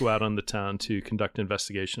he does go out on the town to conduct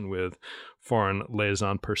investigation with foreign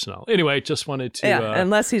liaison personnel. Anyway, just wanted to...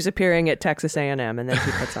 unless he's appearing at Texas A&M and then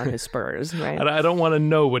he puts on his spurs, right? I don't want to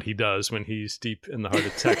know what he does when he's deep in the heart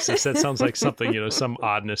of Texas. That sounds like something, some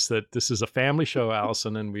oddness that this is a family show,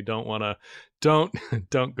 Allison, and we don't want to... Don't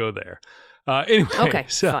go there. Anyway. Okay,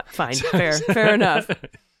 fine. Fair enough.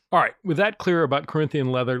 All right, with that clear about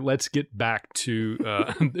Corinthian leather, let's get back to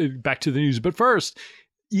the news. But first,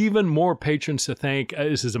 even more patrons to thank.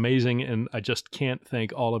 This is amazing, and I just can't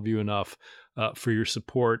thank all of you enough for your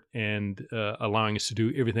support and allowing us to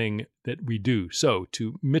do everything that we do. So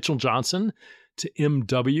to Mitchell Johnson, to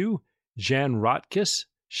MW, Jan Rotkus,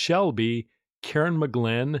 Shelby, Karen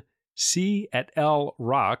McGlynn, C at L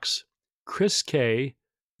Rocks, Chris K,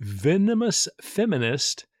 Venomous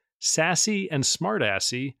Feminist, Sassy and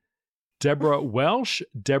Smartassy, Deborah Welsh,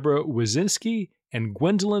 Deborah Wazinski, and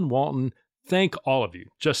Gwendolyn Walton, thank all of you.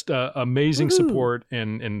 Just amazing support,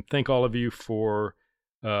 and thank all of you for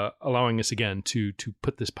allowing us again to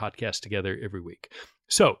put this podcast together every week.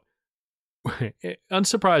 So,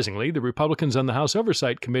 unsurprisingly, the Republicans on the House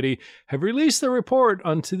Oversight Committee have released their report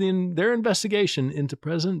onto their investigation into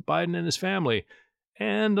President Biden and his family.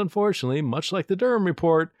 And unfortunately, much like the Durham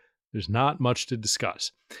report, there's not much to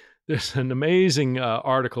discuss. There's an amazing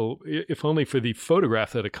article, if only for the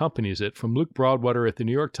photograph that accompanies it, from Luke Broadwater at the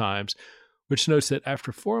New York Times, which notes that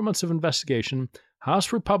after 4 months of investigation,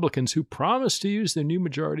 House Republicans who promised to use their new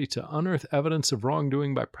majority to unearth evidence of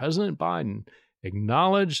wrongdoing by President Biden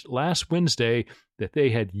acknowledged last Wednesday that they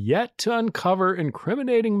had yet to uncover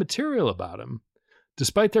incriminating material about him,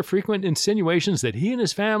 despite their frequent insinuations that he and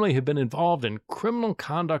his family have been involved in criminal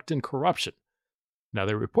conduct and corruption. Now,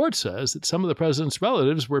 their report says that some of the president's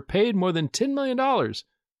relatives were paid more than $10 million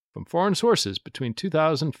from foreign sources between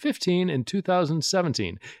 2015 and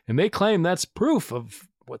 2017, and they claim that's proof of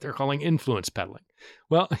what they're calling influence peddling.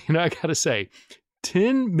 Well, I got to say,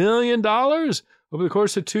 $10 million over the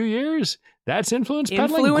course of 2 years? That's influence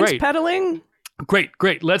peddling? Influence peddling?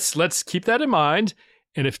 Great. Let's keep that in mind.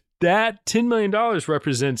 And if that $10 million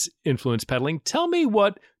represents influence peddling, tell me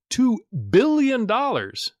what $2 billion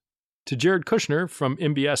to Jared Kushner from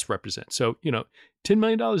MBS represents. So, $10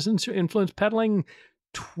 million in influence peddling,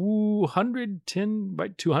 200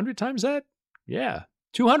 times that? Yeah,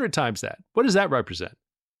 200 times that. What does that represent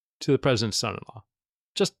to the president's son-in-law?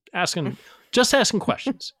 Just asking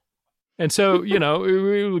questions. And so,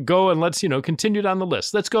 we go and let's, continue down the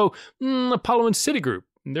list. Let's go Apollo and Citigroup,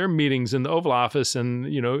 their meetings in the Oval Office and,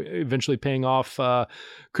 eventually paying off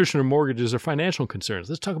Kushner mortgages or financial concerns.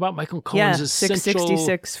 Let's talk about Michael Cohen's essential...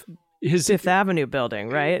 666 Fifth Avenue building,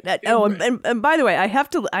 right? And by the way, I have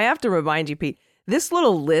to remind you, Pete, this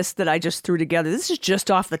little list that I just threw together, this is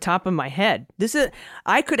just off the top of my head.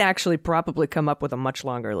 I could actually probably come up with a much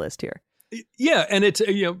longer list here. Yeah, and it's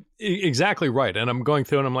exactly right. And I'm going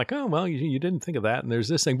through and I'm like, oh, well, you didn't think of that. And there's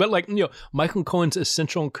this thing. But Michael Cohen's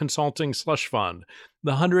essential consulting slush fund,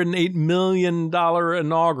 the $108 million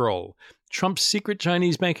inaugural, Trump's secret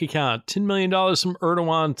Chinese bank account, $10 million from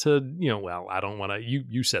Erdogan to, I don't want to,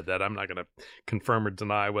 you said that. I'm not going to confirm or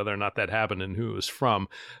deny whether or not that happened and who it was from.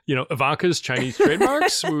 Ivanka's Chinese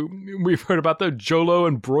trademarks. We've heard about the Jolo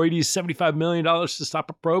and Broidy's $75 million to stop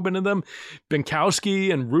a probe into them.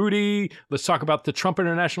 Benkowski and Rudy. Let's talk about the Trump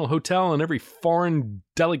International Hotel and every foreign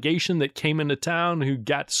delegation that came into town who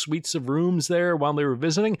got suites of rooms there while they were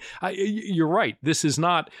visiting. You're right. This is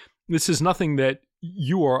nothing that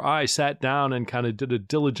you or I sat down and kind of did a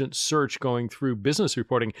diligent search going through business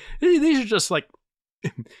reporting. These are just like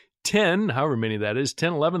 10, however many that is,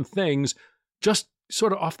 10, 11 things just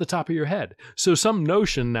sort of off the top of your head. So some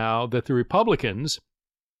notion now that the Republicans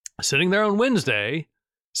sitting there on Wednesday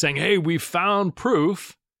saying, hey, we found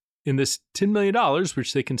proof in this $10 million,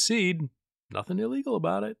 which they concede, nothing illegal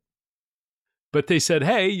about it. But they said,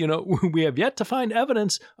 hey, we have yet to find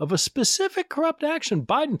evidence of a specific corrupt action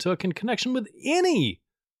Biden took in connection with any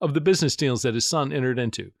of the business deals that his son entered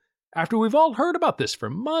into. After we've all heard about this for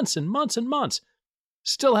months and months and months,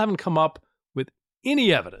 still haven't come up with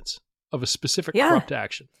any evidence of a specific corrupt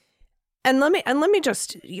action. And let me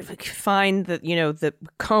just find that, the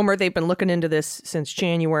Comer, they've been looking into this since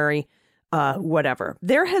January, whatever.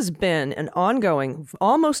 There has been an ongoing,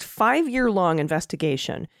 almost 5-year-long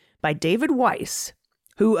investigation by David Weiss,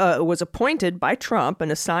 who was appointed by Trump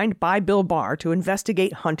and assigned by Bill Barr to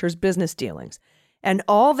investigate Hunter's business dealings. And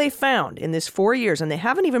all they found in this 4 years, and they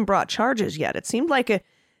haven't even brought charges yet. It seemed like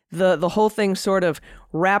the whole thing sort of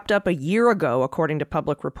wrapped up a year ago, according to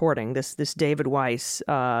public reporting, this David Weiss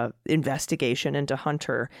investigation into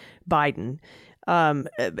Hunter Biden.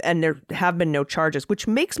 And there have been no charges, which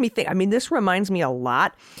makes me think, this reminds me a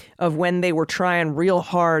lot of when they were trying real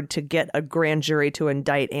hard to get a grand jury to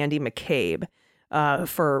indict Andy McCabe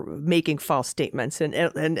for making false statements. And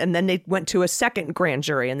then they went to a second grand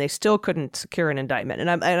jury and they still couldn't secure an indictment.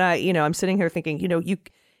 And I'm sitting here thinking, you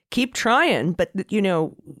keep trying, but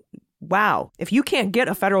wow, if you can't get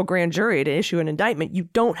a federal grand jury to issue an indictment, you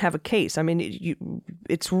don't have a case.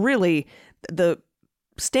 It's really the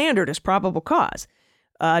standard is probable cause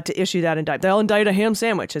to issue that indictment. They'll indict a ham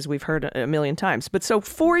sandwich, as we've heard a million times. But so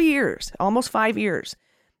 4 years, almost 5 years,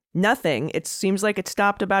 nothing. It seems like it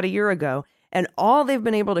stopped about a year ago. And all they've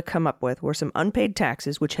been able to come up with were some unpaid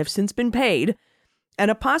taxes, which have since been paid,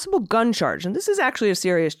 and a possible gun charge. And this is actually a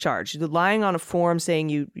serious charge. You're lying on a form saying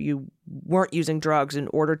you weren't using drugs in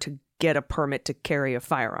order to get a permit to carry a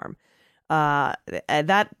firearm. And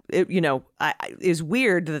that, is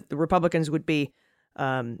weird that the Republicans would be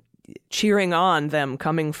cheering on them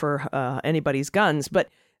coming for anybody's guns. But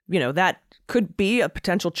that could be a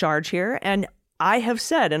potential charge here. And I have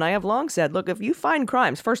said, and I have long said, look, if you find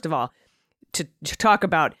crimes, first of all, to talk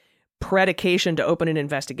about predication to open an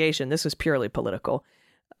investigation, this is purely political.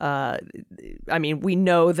 We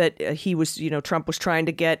know that Trump was trying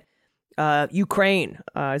to get Ukraine,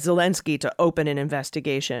 Zelensky, to open an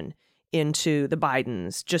investigation into the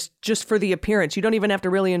Bidens, just for the appearance. You don't even have to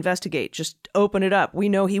really investigate. Just open it up. We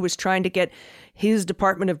know he was trying to get his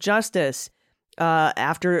Department of Justice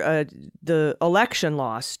after the election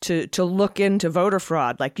loss to look into voter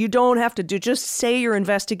fraud. Like, you don't have to just say you're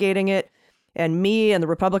investigating it, and me and the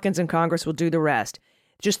Republicans in Congress will do the rest.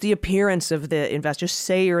 Just the appearance of the just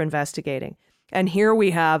say you're investigating. And here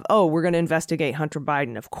we have, we're going to investigate Hunter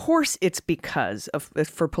Biden. Of course it's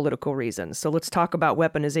for political reasons. So let's talk about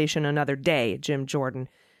weaponization another day, Jim Jordan.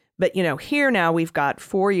 But, here now we've got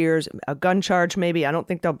 4 years, a gun charge maybe. I don't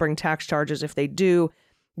think they'll bring tax charges. If they do,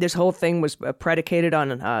 this whole thing was predicated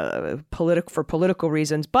on for political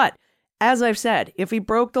reasons. But as I've said, if he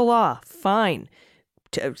broke the law, fine.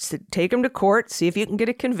 Take him to court, see if you can get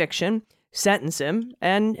a conviction, sentence him,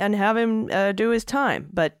 and have him do his time.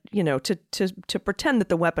 But, to pretend that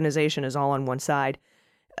the weaponization is all on one side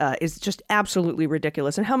is just absolutely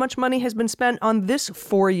ridiculous. And how much money has been spent on this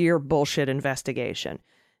 4-year bullshit investigation,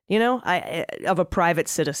 of a private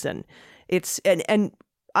citizen? And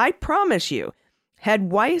I promise you,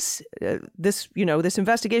 had Weiss, this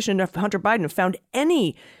investigation of Hunter Biden found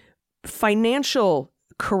any financial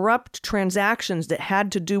corrupt transactions that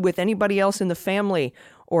had to do with anybody else in the family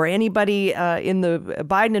or anybody in the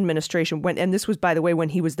Biden administration, and this was, by the way, when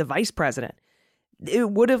he was the vice president,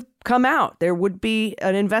 it would have come out. There would be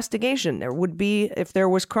an investigation. There would be, if there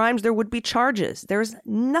was crimes, there would be charges. There's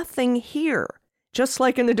nothing here, just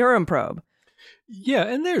like in the Durham probe. Yeah,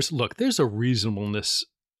 and there's a reasonableness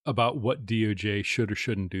about what DOJ should or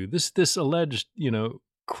shouldn't do. This alleged,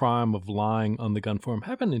 crime of lying on the gun form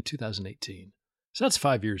happened in 2018. So that's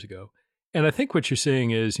 5 years ago. And I think what you're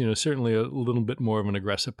saying is, certainly a little bit more of an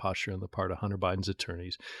aggressive posture on the part of Hunter Biden's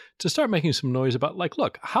attorneys to start making some noise about,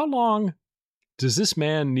 look, how long does this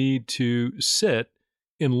man need to sit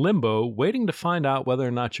in limbo waiting to find out whether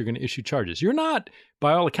or not you're going to issue charges? You're not,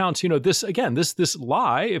 by all accounts, this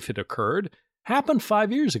lie, if it occurred, happened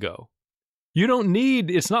 5 years ago. You don't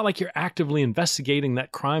need, it's not like you're actively investigating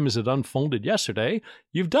that crime as it unfolded yesterday.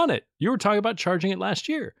 You've done it. You were talking about charging it last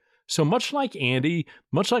year. So much like Andy,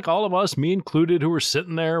 much like all of us, me included, who were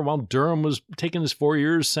sitting there while Durham was taking his 4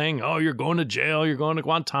 years saying, you're going to jail, you're going to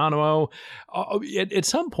Guantanamo. At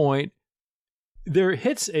some point, there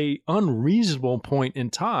hits a unreasonable point in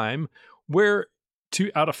time where,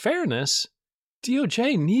 out of fairness,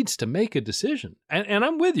 DOJ needs to make a decision. And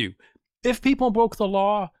I'm with you. If people broke the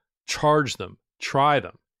law, charge them, try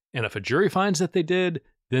them. And if a jury finds that they did,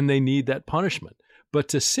 then they need that punishment. But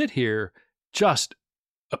to sit here just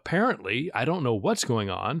apparently, I don't know what's going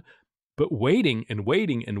on, but waiting and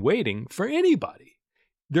waiting and waiting for anybody.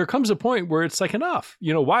 There comes a point where it's like, enough.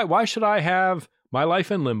 Why should I have my life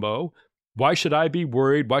in limbo? Why should I be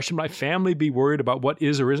worried? Why should my family be worried about what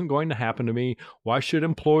is or isn't going to happen to me? Why should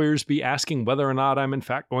employers be asking whether or not I'm in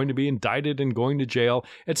fact going to be indicted and going to jail?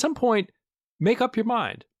 At some point, make up your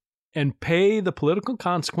mind and pay the political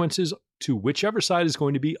consequences to whichever side is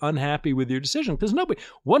going to be unhappy with your decision. Because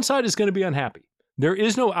one side is going to be unhappy. There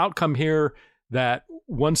is no outcome here that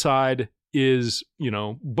one side is,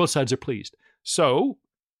 both sides are pleased. So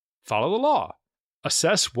follow the law.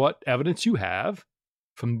 Assess what evidence you have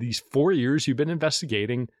from these 4 years you've been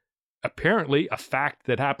investigating, apparently a fact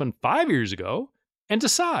that happened 5 years ago, and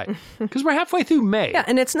decide. Because we're halfway through May. Yeah,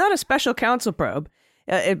 and it's not a special counsel probe.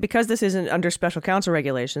 Because this isn't under special counsel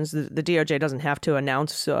regulations, the DOJ doesn't have to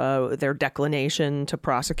announce their declination to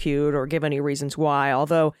prosecute or give any reasons why.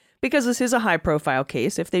 Although, because this is a high-profile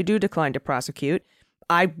case, if they do decline to prosecute,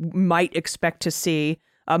 I might expect to see,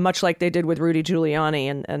 much like they did with Rudy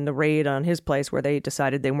Giuliani and the raid on his place where they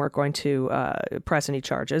decided they weren't going to press any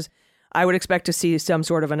charges, I would expect to see some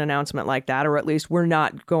sort of an announcement like that, or at least we're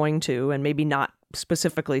not going to, and maybe not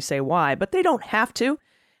specifically say why, but they don't have to.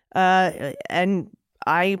 And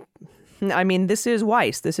I mean, this is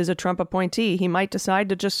Weiss. This is a Trump appointee. He might decide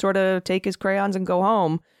to just sort of take his crayons and go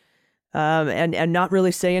home and not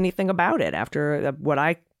really say anything about it after what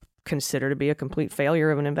I consider to be a complete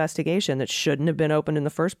failure of an investigation that shouldn't have been opened in the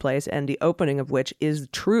first place, and the opening of which is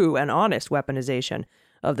true and honest weaponization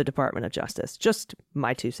of the Department of Justice. Just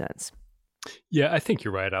my 2 cents. Yeah, I think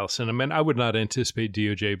you're right, Allison. I mean, I would not anticipate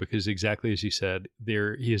DOJ because exactly as you said,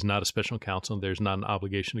 he is not a special counsel. There's not an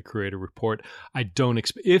obligation to create a report. I don't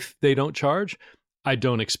expect, if they don't charge, I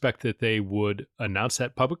don't expect that they would announce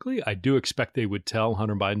that publicly. I do expect they would tell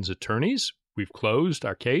Hunter Biden's attorneys we've closed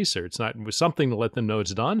our case, or it's not, it was something to let them know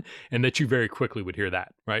it's done, and that you very quickly would hear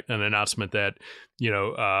that, right? An announcement that,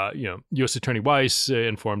 U.S. Attorney Weiss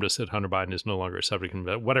informed us that Hunter Biden is no longer a subject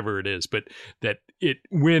of whatever it is, but that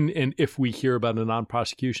when and if we hear about a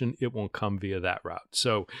non-prosecution, it won't come via that route.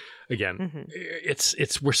 So again,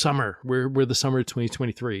 we're summer. We're the summer of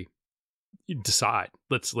 2023. You decide.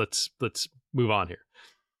 Let's move on here.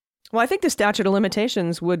 Well, I think the statute of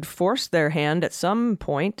limitations would force their hand at some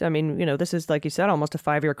point. I mean, this is, like you said, almost a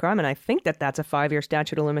 5-year crime. And I think that that's a 5-year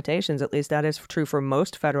statute of limitations. At least that is true for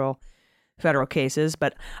most federal cases.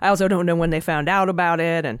 But I also don't know when they found out about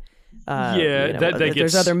it. And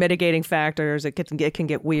there's other mitigating factors. It can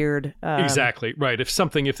get weird. Exactly. Right. If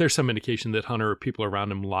there's some indication that Hunter or people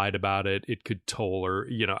around him lied about it, it could toll, or,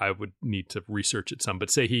 I would need to research it some. But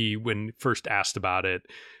say he, when first asked about it,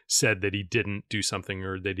 said that he didn't do something,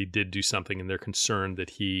 or that he did do something, and they're concerned that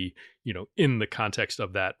he, in the context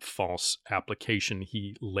of that false application,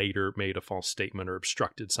 he later made a false statement or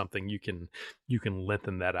obstructed something, you can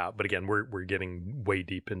lengthen that out. But again, we're getting way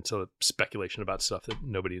deep into speculation about stuff that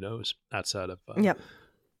nobody knows outside of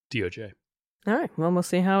DOJ. All right. Well, we'll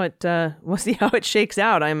see how it shakes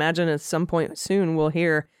out. I imagine at some point soon we'll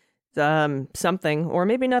hear something, or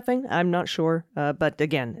maybe nothing. I'm not sure. But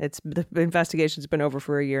again, the investigation's been over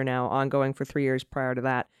for a year now, ongoing for 3 years prior to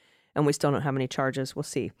that, and we still don't have any charges. We'll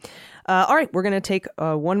see. All right, we're going to take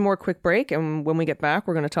one more quick break, and when we get back,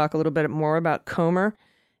 we're going to talk a little bit more about Comer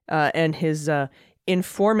and his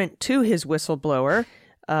informant to his whistleblower,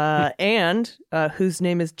 and whose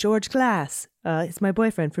name is George Glass. It's my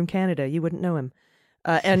boyfriend from Canada. You wouldn't know him.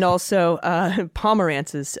 And also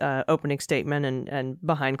Pomerantz's opening statement and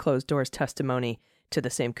behind closed doors testimony to the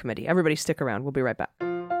same committee. Everybody stick around. We'll be right back.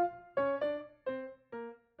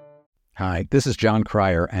 Hi, this is John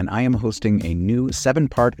Cryer, and I am hosting a new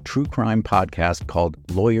 7-part true crime podcast called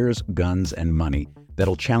Lawyers, Guns, and Money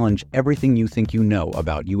that'll challenge everything you think you know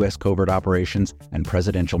about U.S. covert operations and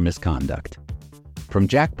presidential misconduct. From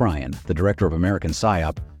Jack Bryan, the director of American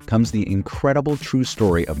PSYOP, comes the incredible true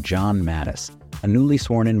story of John Mattis, a newly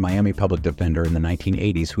sworn-in Miami public defender in the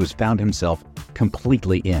 1980s who has found himself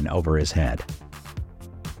completely in over his head.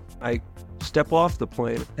 I step off the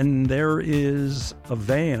plane, and there is a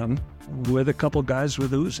van with a couple guys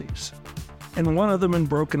with Uzis. And one of them in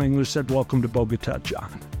broken English said, "Welcome to Bogota,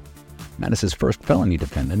 John." Mattis's first felony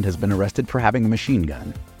defendant has been arrested for having a machine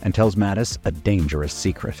gun and tells Mattis a dangerous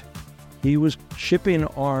secret. He was shipping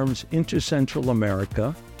arms into Central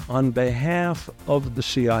America on behalf of the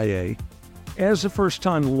CIA. As a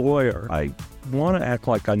first-time lawyer, I want to act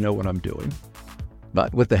like I know what I'm doing.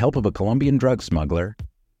 But with the help of a Colombian drug smuggler...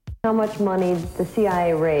 How much money the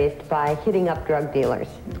CIA raised by hitting up drug dealers?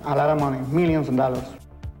 A lot of money, millions of dollars.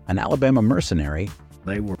 An Alabama mercenary...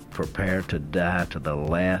 They were prepared to die to the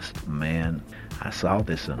last man. I saw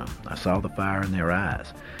this in them. I saw the fire in their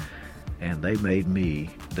eyes. And they made me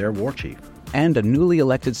their war chief. And a newly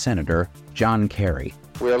elected senator, John Kerry.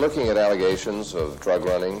 We are looking at allegations of drug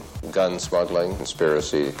running, gun smuggling,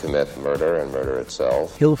 conspiracy to commit murder and murder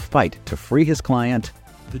itself. He'll fight to free his client.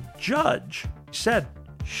 The judge said,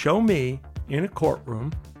 "Show me in a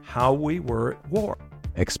courtroom how we were at war."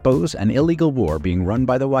 Expose an illegal war being run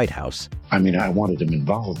by the White House. I mean, I wanted him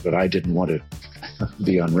involved, but I didn't want to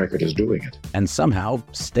be on record as doing it. And somehow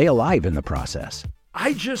stay alive in the process.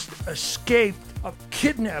 I just escaped a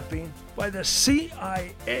kidnapping by the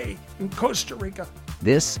CIA in Costa Rica.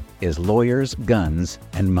 This is Lawyers, Guns,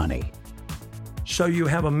 and Money. So you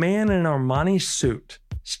have a man in an Armani suit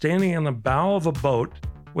standing on the bow of a boat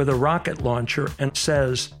with a rocket launcher and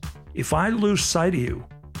says, "If I lose sight of you,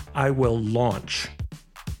 I will launch.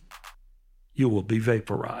 You will be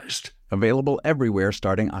vaporized." Available everywhere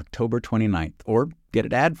starting October 29th, or get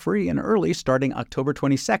it ad-free and early starting October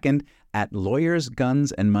 22nd at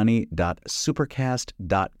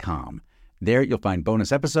lawyersgunsandmoney.supercast.com. There you'll find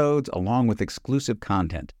bonus episodes along with exclusive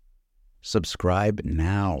content. Subscribe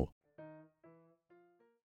now.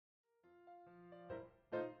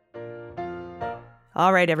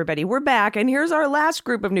 All right, everybody, we're back, and here's our last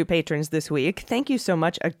group of new patrons this week. Thank you so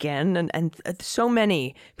much again, and so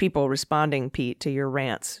many people responding, Pete, to your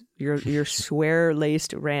rants, your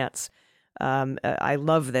swear-laced rants. I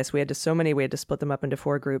love this. We had to split them up into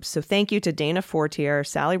 4 groups. So thank you to Dana Fortier,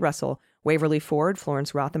 Sally Russell, Waverly Ford,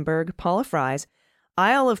 Florence Rothenberg, Paula Fries,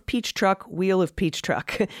 Isle of Peach Truck, Wheel of Peach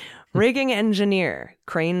Truck, Rigging Engineer,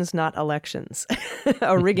 Cranes Not Elections,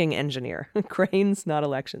 a rigging engineer, Cranes Not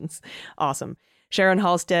Elections. Awesome. Sharon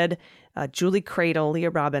Halstead, Julie Cradle, Leah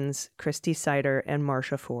Robbins, Christy Sider, and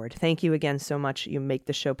Marsha Ford. Thank you again so much. You make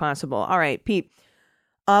the show possible. All right, Pete.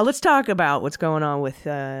 Let's talk about what's going on with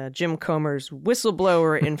Jim Comer's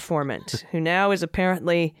whistleblower informant, who now is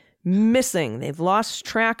apparently missing. They've lost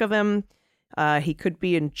track of him. He could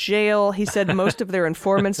be in jail. He said most of their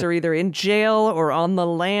informants are either in jail or on the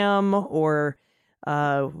lam or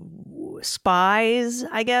spies,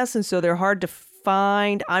 I guess, and so they're hard to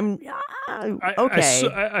find. Okay.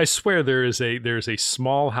 I swear there's a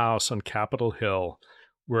small house on Capitol Hill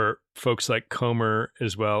where folks like Comer,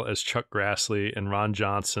 as well as Chuck Grassley and Ron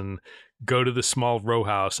Johnson, go to the small row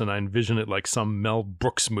house, and I envision it like some Mel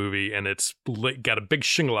Brooks movie, and it's got a big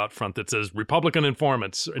shingle out front that says Republican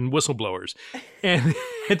informants and whistleblowers. And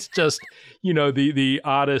it's just, the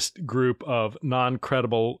oddest group of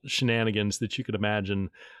non-credible shenanigans that you could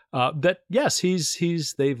imagine. That, yes,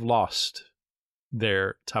 they've lost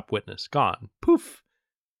their top witness, gone, poof,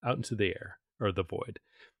 out into the air or the void.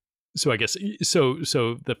 So I guess, so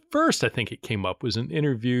the first I think it came up was an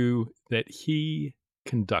interview that he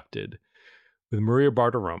conducted with Maria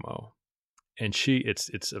Bartiromo, and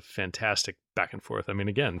it's a fantastic back and forth. I mean,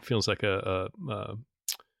 again, feels like a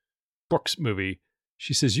Brooks movie.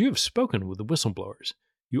 She says, "You have spoken with the whistleblowers.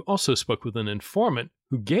 You also spoke with an informant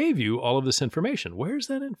who gave you all of this information. Where's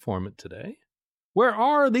that informant today? Where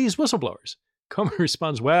are these whistleblowers?" Comer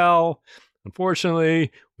responds, "Well,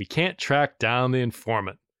 unfortunately, we can't track down the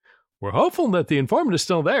informant. We're hopeful that the informant is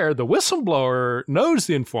still there. The whistleblower knows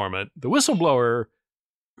the informant. The whistleblower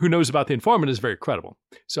who knows about the informant is very credible."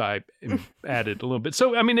 So I added a little bit.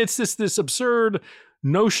 So, I mean, it's this absurd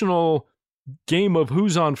notional game of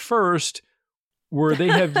who's on first, where they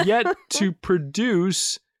have yet to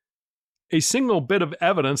produce a single bit of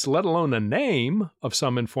evidence, let alone a name of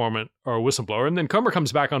some informant or whistleblower. And then Comer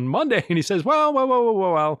comes back on Monday and he says,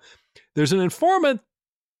 well, there's an informant.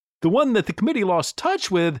 The one that the committee lost touch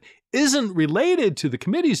with isn't related to the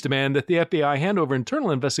committee's demand that the FBI hand over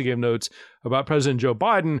internal investigative notes about President Joe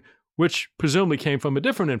Biden, which presumably came from a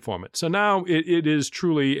different informant. So now it is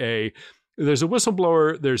truly there's a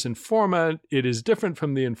whistleblower, there's informant. It is different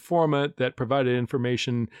from the informant that provided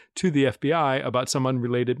information to the FBI about some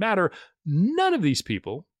unrelated matter. None of these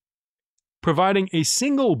people providing a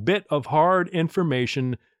single bit of hard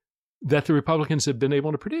information that the Republicans have been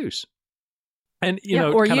able to produce. And,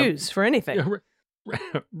 or use for anything.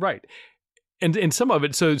 Right. And some of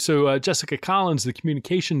it, so Jessica Collins, the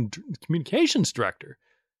communications director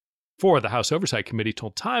for the House Oversight Committee,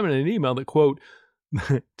 told Time in an email that, quote,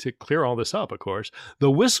 to clear all this up, of course, the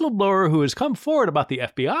whistleblower who has come forward about the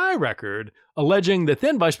FBI record alleging that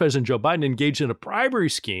then Vice President Joe Biden engaged in a bribery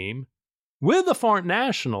scheme with a foreign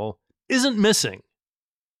national isn't missing.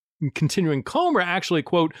 And continuing, Comer actually,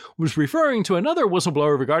 quote, was referring to another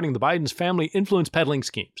whistleblower regarding the Biden's family influence peddling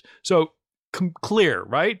schemes. So clear,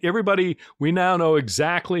 right? Everybody, we now know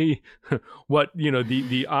exactly what,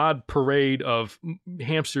 the odd parade of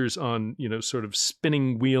hamsters on, sort of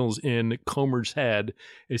spinning wheels in Comer's head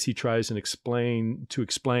as he tries to explain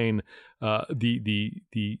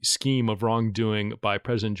the scheme of wrongdoing by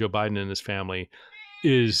President Joe Biden and his family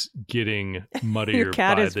is getting muddier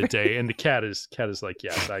by the day. And the cat is like,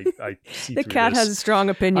 yes, I see the cat has strong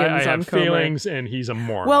opinions I on have Comer. Feelings, and he's a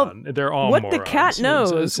moron. Well, they're all what morons. The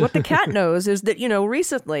cat knows is that,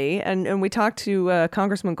 recently, and we talked to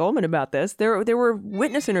Congressman Goldman about this, there were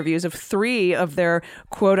witness interviews of 3 of their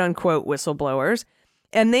quote-unquote whistleblowers.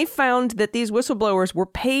 And they found that these whistleblowers were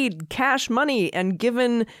paid cash money and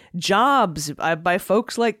given jobs by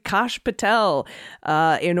folks like Kash Patel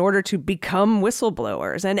in order to become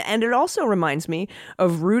whistleblowers. And it also reminds me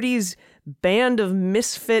of Rudy's band of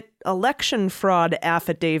misfit election fraud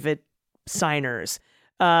affidavit signers.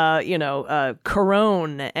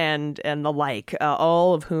 Carone and the like,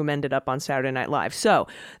 all of whom ended up on Saturday Night Live. So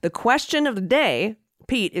the question of the day,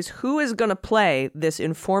 Pete, is who is going to play this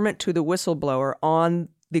informant to the whistleblower on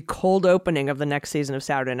the cold opening of the next season of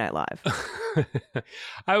Saturday Night Live?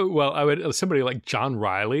 I would somebody like John C.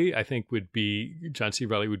 Reilly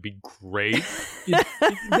would be great.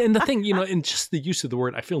 And the thing, in just the use of the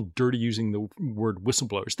word, I feel dirty using the word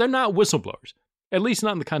whistleblowers. They're not whistleblowers. At least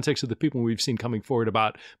not in the context of the people we've seen coming forward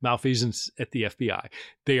about malfeasance at the FBI.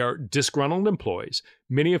 They are disgruntled employees,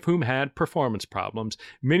 many of whom had performance problems,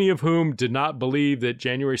 many of whom did not believe that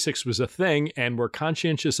January 6th was a thing and were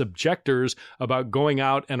conscientious objectors about going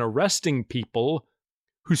out and arresting people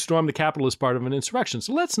who stormed the Capitol as part of an insurrection.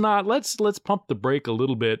 So let's pump the brake a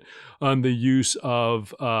little bit on the use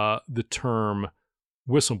of the term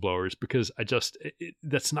whistleblowers, because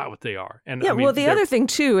that's not what they are. And yeah, the other thing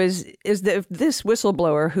too is that this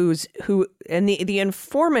whistleblower the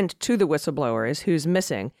informant to the whistleblower is who's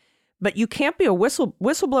missing, But you can't be a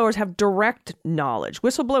whistleblowers have direct knowledge.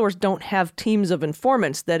 Whistleblowers don't have teams of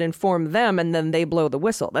informants that inform them and then they blow the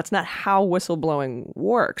whistle. That's not how whistleblowing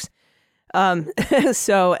works. And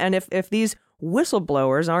if these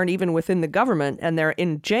whistleblowers aren't even within the government and they're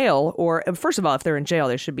in jail, or first of all, if they're in jail,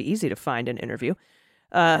 they should be easy to find and interview.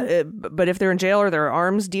 But if they're in jail or they're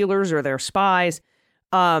arms dealers or they're spies,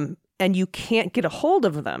 and you can't get a hold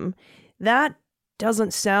of them, that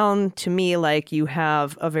doesn't sound to me like you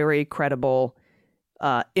have a very credible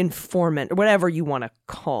informant, or whatever you want to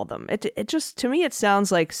call them. It just, to me, it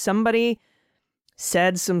sounds like somebody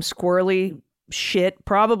said some squirrely shit,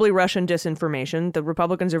 probably Russian disinformation. The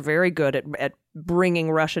Republicans are very good at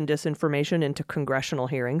bringing Russian disinformation into congressional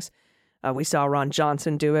hearings. We saw Ron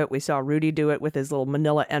Johnson do it. We saw Rudy do it with his little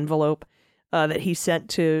manila envelope that he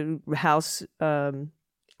sent to House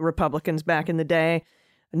Republicans back in the day,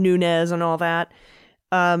 Nunes and all that.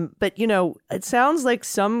 But, it sounds like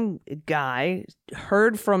some guy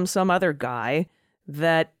heard from some other guy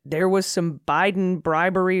that there was some Biden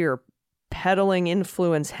bribery or peddling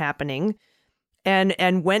influence happening,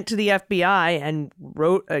 and went to the FBI and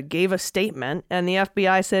gave a statement, and the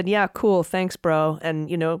FBI said, yeah, cool, thanks, bro. And,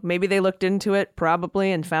 maybe they looked into it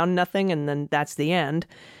probably and found nothing, and then that's the end.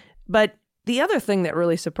 But the other thing that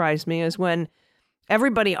really surprised me is when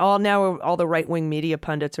everybody, all the right-wing media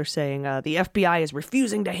pundits are saying the FBI is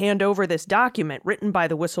refusing to hand over this document written by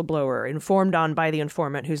the whistleblower, informed on by the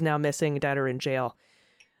informant who's now missing, dead, or in jail,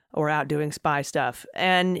 or out doing spy stuff.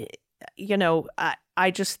 And, I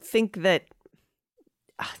just think that,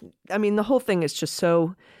 the whole thing is just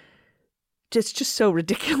so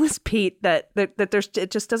ridiculous, Pete, that there's,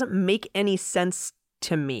 it just doesn't make any sense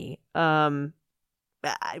to me. I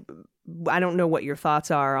don't know what your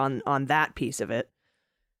thoughts are on that piece of it.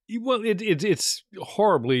 Well, it's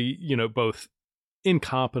horribly, both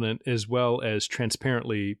incompetent as well as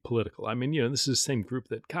transparently political. This is the same group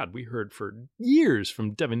that, God, we heard for years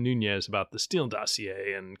from Devin Nunes about the Steele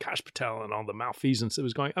dossier and Kash Patel and all the malfeasance that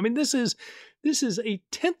was going. This is a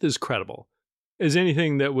tenth as credible as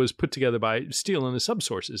anything that was put together by Steele and his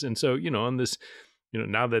subsources. And so, on this,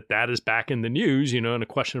 now that is back in the news, and a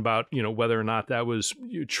question about, whether or not that was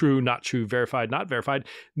true, not true, verified, not verified,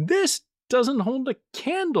 this doesn't hold a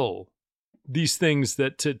candle, these things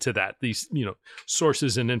that to that, these,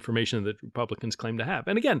 sources and information that Republicans claim to have.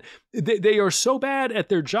 And again, they are so bad at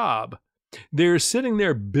their job. They're sitting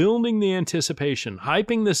there building the anticipation,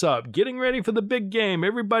 hyping this up, getting ready for the big game.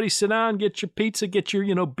 Everybody sit down, get your pizza, get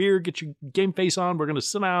your, beer, get your game face on. We're going to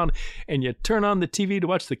sit down, and you turn on the TV to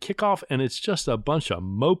watch the kickoff, and it's just a bunch of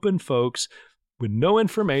moping folks with no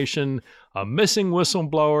information, a missing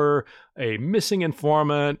whistleblower, a missing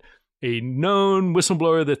informant, a known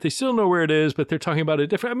whistleblower that they still know where it is, but they're talking about it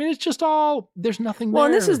different. It's just all, there's nothing there. Well,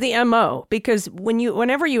 and this is the MO, because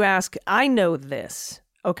whenever you ask, I know this,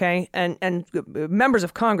 okay, and members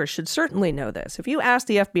of Congress should certainly know this. If you ask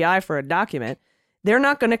the FBI for a document, they're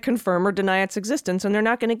not going to confirm or deny its existence, and they're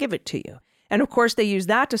not going to give it to you. And of course, they use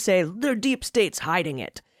that to say, their deep state's hiding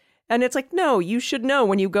it. And it's like, no, you should know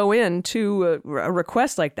when you go into a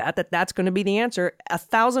request like that that's going to be the answer.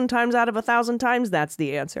 1,000 times out of 1,000 times, that's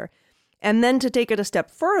the answer. And then to take it a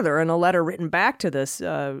step further in a letter written back to this,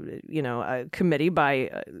 committee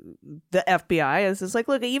by the FBI, is like,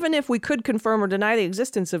 look, even if we could confirm or deny the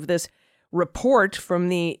existence of this report from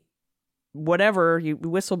the whatever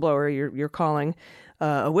whistleblower you're calling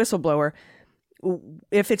a whistleblower,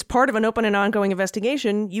 if it's part of an open and ongoing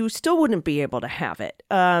investigation, you still wouldn't be able to have it.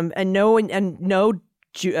 And no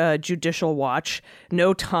Judicial Watch,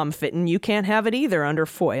 no Tom Fitton. You can't have it either under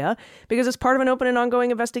FOIA because it's part of an open and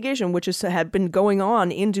ongoing investigation, which had been going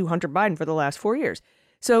on into Hunter Biden for the last 4 years.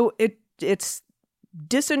 So it's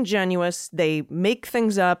disingenuous. They make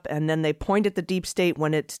things up and then they point at the deep state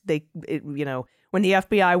when when the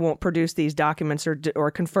FBI won't produce these documents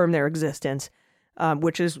or confirm their existence,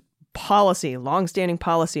 which is policy, longstanding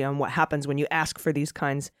policy on what happens when you ask for these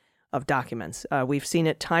kinds of documents. We've seen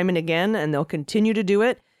it time and again, and they'll continue to do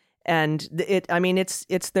it. And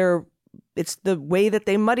it's the way that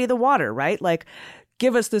they muddy the water, right? Like,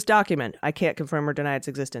 give us this document. I can't confirm or deny its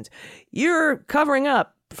existence. You're covering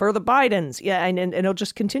up for the Bidens. Yeah, and it'll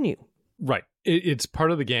just continue. Right. It's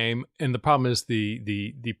part of the game. And the problem is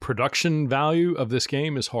the production value of this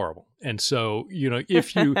game is horrible. And so,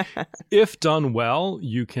 if done well,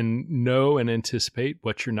 you can know and anticipate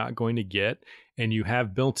what you're not going to get. And you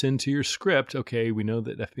have built into your script, okay, we know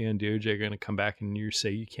that FBI and DOJ are going to come back and you say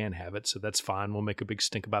you can't have it. So that's fine. We'll make a big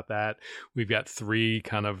stink about that. We've got 3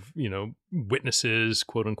 kind of, witnesses,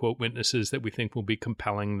 quote unquote witnesses that we think will be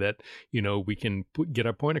compelling that, we can get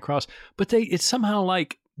our point across. But it's somehow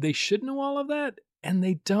like they should know all of that. and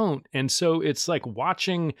they don't. And so it's like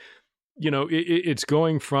watching, it's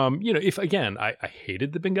going from, if again, I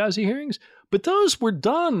hated the Benghazi hearings, but those were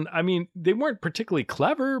done. I mean, they weren't particularly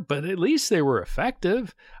clever, but at least they were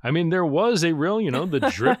effective. I mean, there was a real,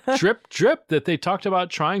 the drip, drip, drip that they talked about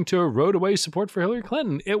trying to erode away support for Hillary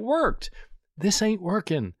Clinton. It worked. This ain't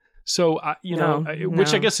working. So,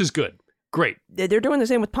 which I guess is good. Great. They're doing the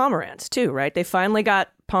same with Pomerantz, too, right? They finally got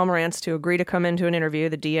Pomerantz to agree to come into an interview.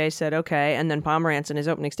 The DA said, okay. And then Pomerantz in his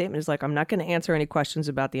opening statement is like, I'm not going to answer any questions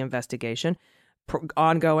about the investigation,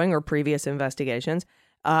 ongoing or previous investigations.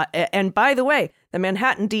 And by the way, the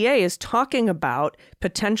Manhattan DA is talking about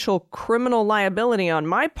potential criminal liability on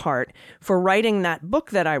my part for writing that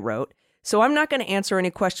book that I wrote. So I'm not going to answer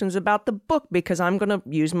any questions about the book because I'm going to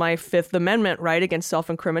use my Fifth Amendment right against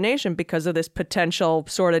self-incrimination because of this potential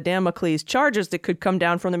sort of Damocles charges that could come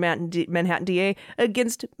down from the Manhattan DA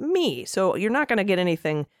against me. So you're not going to get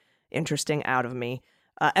anything interesting out of me.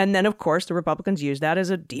 And then, of course, the Republicans use that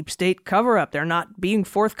as a deep state cover-up. They're not being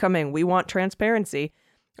forthcoming. We want transparency.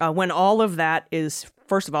 When all of that is,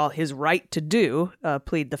 first of all, his right to do,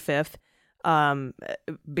 plead the Fifth,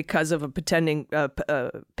 because of a pending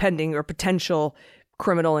or potential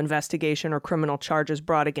criminal investigation or criminal charges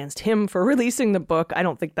brought against him for releasing the book. I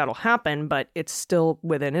don't think that'll happen, but it's still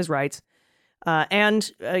within his rights.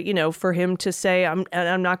 And for him to say, I'm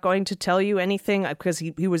not going to tell you anything because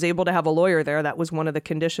he was able to have a lawyer there. That was one of the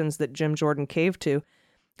conditions that Jim Jordan caved to.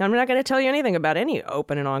 I'm not going to tell you anything about any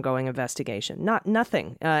open and ongoing investigation.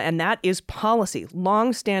 Nothing. And that is policy,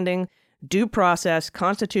 longstanding due process,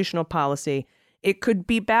 constitutional policy. It could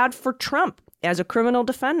be bad for Trump as a criminal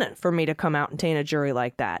defendant for me to come out and taint a jury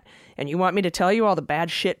like that. And you want me to tell you all the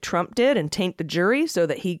bad shit Trump did and taint the jury so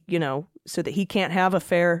that he can't have a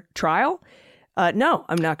fair trial? No,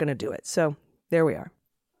 I'm not going to do it. So there we are.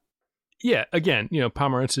 Yeah, again,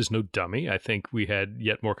 Pomerantz is no dummy. I think we had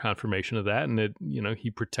yet more confirmation of that. And that,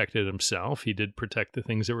 he protected himself. He did protect the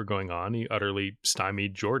things that were going on. He utterly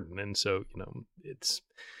stymied Jordan. And so, it's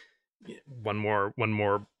one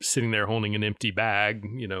more sitting there holding an empty bag,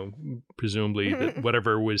 presumably that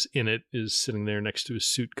whatever was in it is sitting there next to his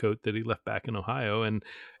suit coat that he left back in Ohio. And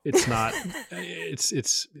it's not,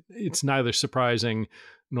 it's neither surprising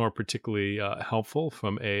nor particularly helpful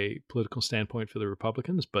from a political standpoint for the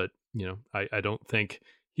Republicans. But, I don't think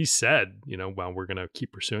he said, well, we're going to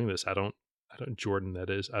keep pursuing this. Jordan, that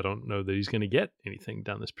is, I don't know that he's going to get anything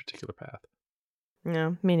down this particular path.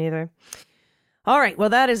 No, me neither. All right. Well,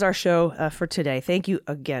 that is our show for today. Thank you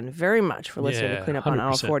again very much for listening to Clean Up 100%. On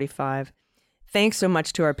Aisle 45. Thanks so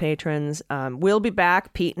much to our patrons. We'll be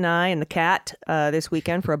back, Pete and I and the cat, this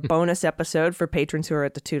weekend for a bonus episode for patrons who are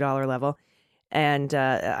at the $2 level. And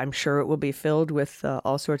I'm sure it will be filled with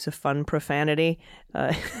all sorts of fun profanity.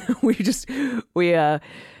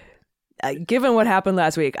 Given what happened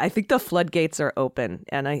last week, I think the floodgates are open,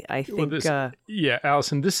 and I think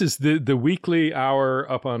Allison, this is the weekly hour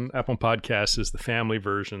up on Apple Podcasts is the family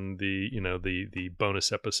version. The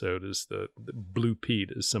bonus episode is the Blue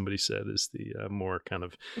Pete, as somebody said, is the more kind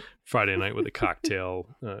of Friday night with a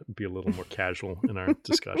cocktail. Be a little more casual in our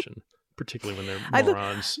discussion, particularly when they're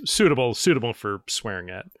morons, suitable for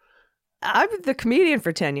swearing at. I'm the comedian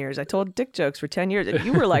for 10 years. I told dick jokes for 10 years, and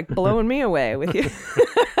you were like blowing me away with you.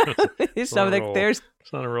 Something there's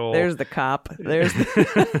the cop. There's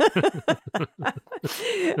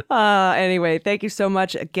anyway, thank you so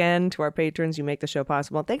much again to our patrons. You make the show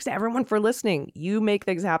possible. Thanks to everyone for listening. You make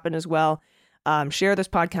things happen as well. Share this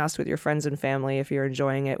podcast with your friends and family if you're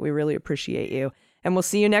enjoying it. We really appreciate you. And we'll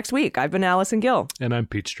see you next week. I've been Allison Gill. And I'm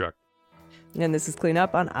Pete Struck. And this is Clean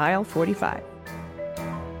Up on Aisle 45.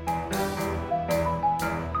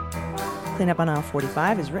 Clean Up on Aisle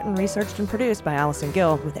 45 is written, researched, and produced by Allison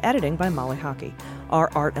Gill, with editing by Molly Hockey. Our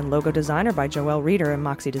art and logo design are by Joelle Reeder and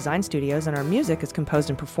Moxie Design Studios, and our music is composed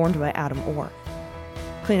and performed by Adam Orr.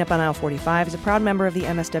 Clean Up on Aisle 45 is a proud member of the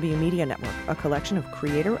MSW Media Network, a collection of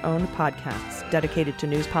creator-owned podcasts dedicated to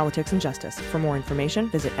news, politics, and justice. For more information,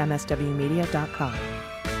 visit mswmedia.com.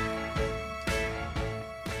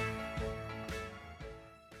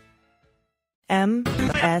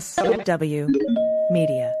 MSW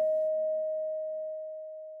Media.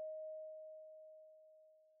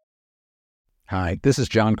 Hi, this is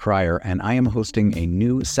John Cryer, and I am hosting a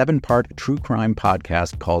new 7-part true crime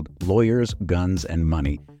podcast called Lawyers, Guns, and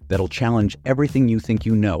Money that'll challenge everything you think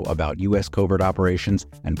you know about U.S. covert operations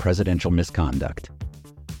and presidential misconduct.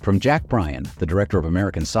 From Jack Bryan, the director of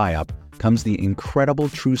American PSYOP, comes the incredible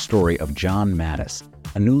true story of John Mattis,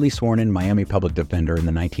 a newly sworn-in Miami public defender in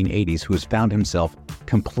the 1980s who has found himself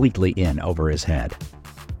completely in over his head.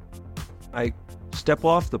 I step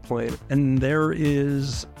off the plane, and there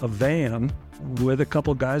is a van with a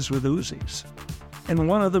couple guys with Uzis. And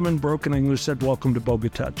one of them in broken English said, "Welcome to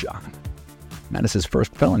Bogota, John." Mattis's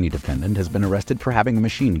first felony defendant has been arrested for having a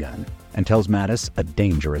machine gun and tells Mattis a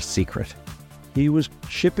dangerous secret. He was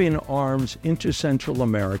shipping arms into Central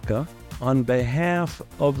America on behalf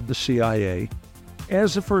of the CIA.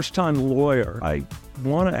 As a first-time lawyer, I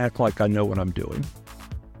want to act like I know what I'm doing.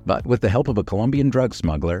 But with the help of a Colombian drug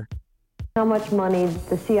smuggler, How much money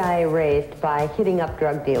the CIA raised by hitting up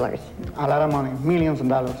drug dealers? A lot of money, millions of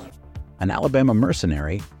dollars. an Alabama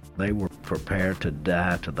mercenary, They were prepared to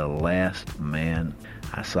die to the last man.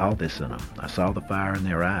 I saw this in them. I saw the fire in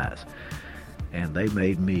their eyes. And they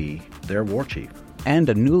made me their war chief. and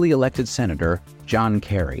a newly elected senator, John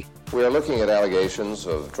Kerry. We are looking at allegations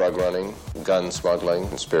of drug running, gun smuggling,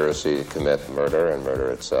 conspiracy to commit murder and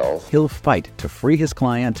murder itself. He'll fight to free his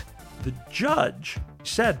client. The judge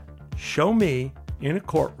said, "Show me in a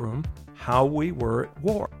courtroom how we were at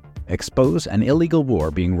war." Expose an illegal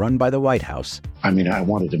war being run by the White House. I mean, I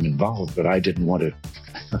wanted him involved, but I didn't want to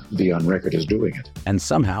be on record as doing it. And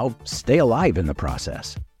somehow stay alive in the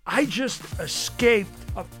process. I just escaped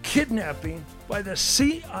a kidnapping by the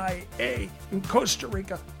CIA in Costa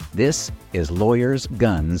Rica. This is Lawyers,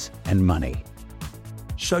 Guns, and Money.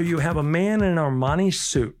 So you have a man in an Armani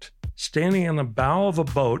suit standing on the bow of a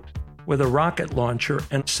boat with a rocket launcher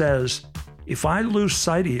and says, "If I lose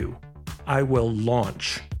sight of you, I will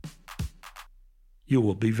launch. You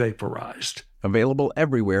will be vaporized." Available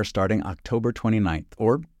everywhere starting October 29th,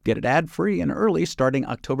 or get it ad-free and early starting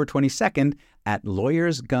October 22nd at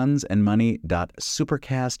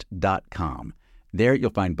lawyersgunsandmoney.supercast.com. There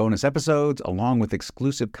you'll find bonus episodes along with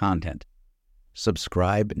exclusive content.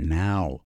 Subscribe now.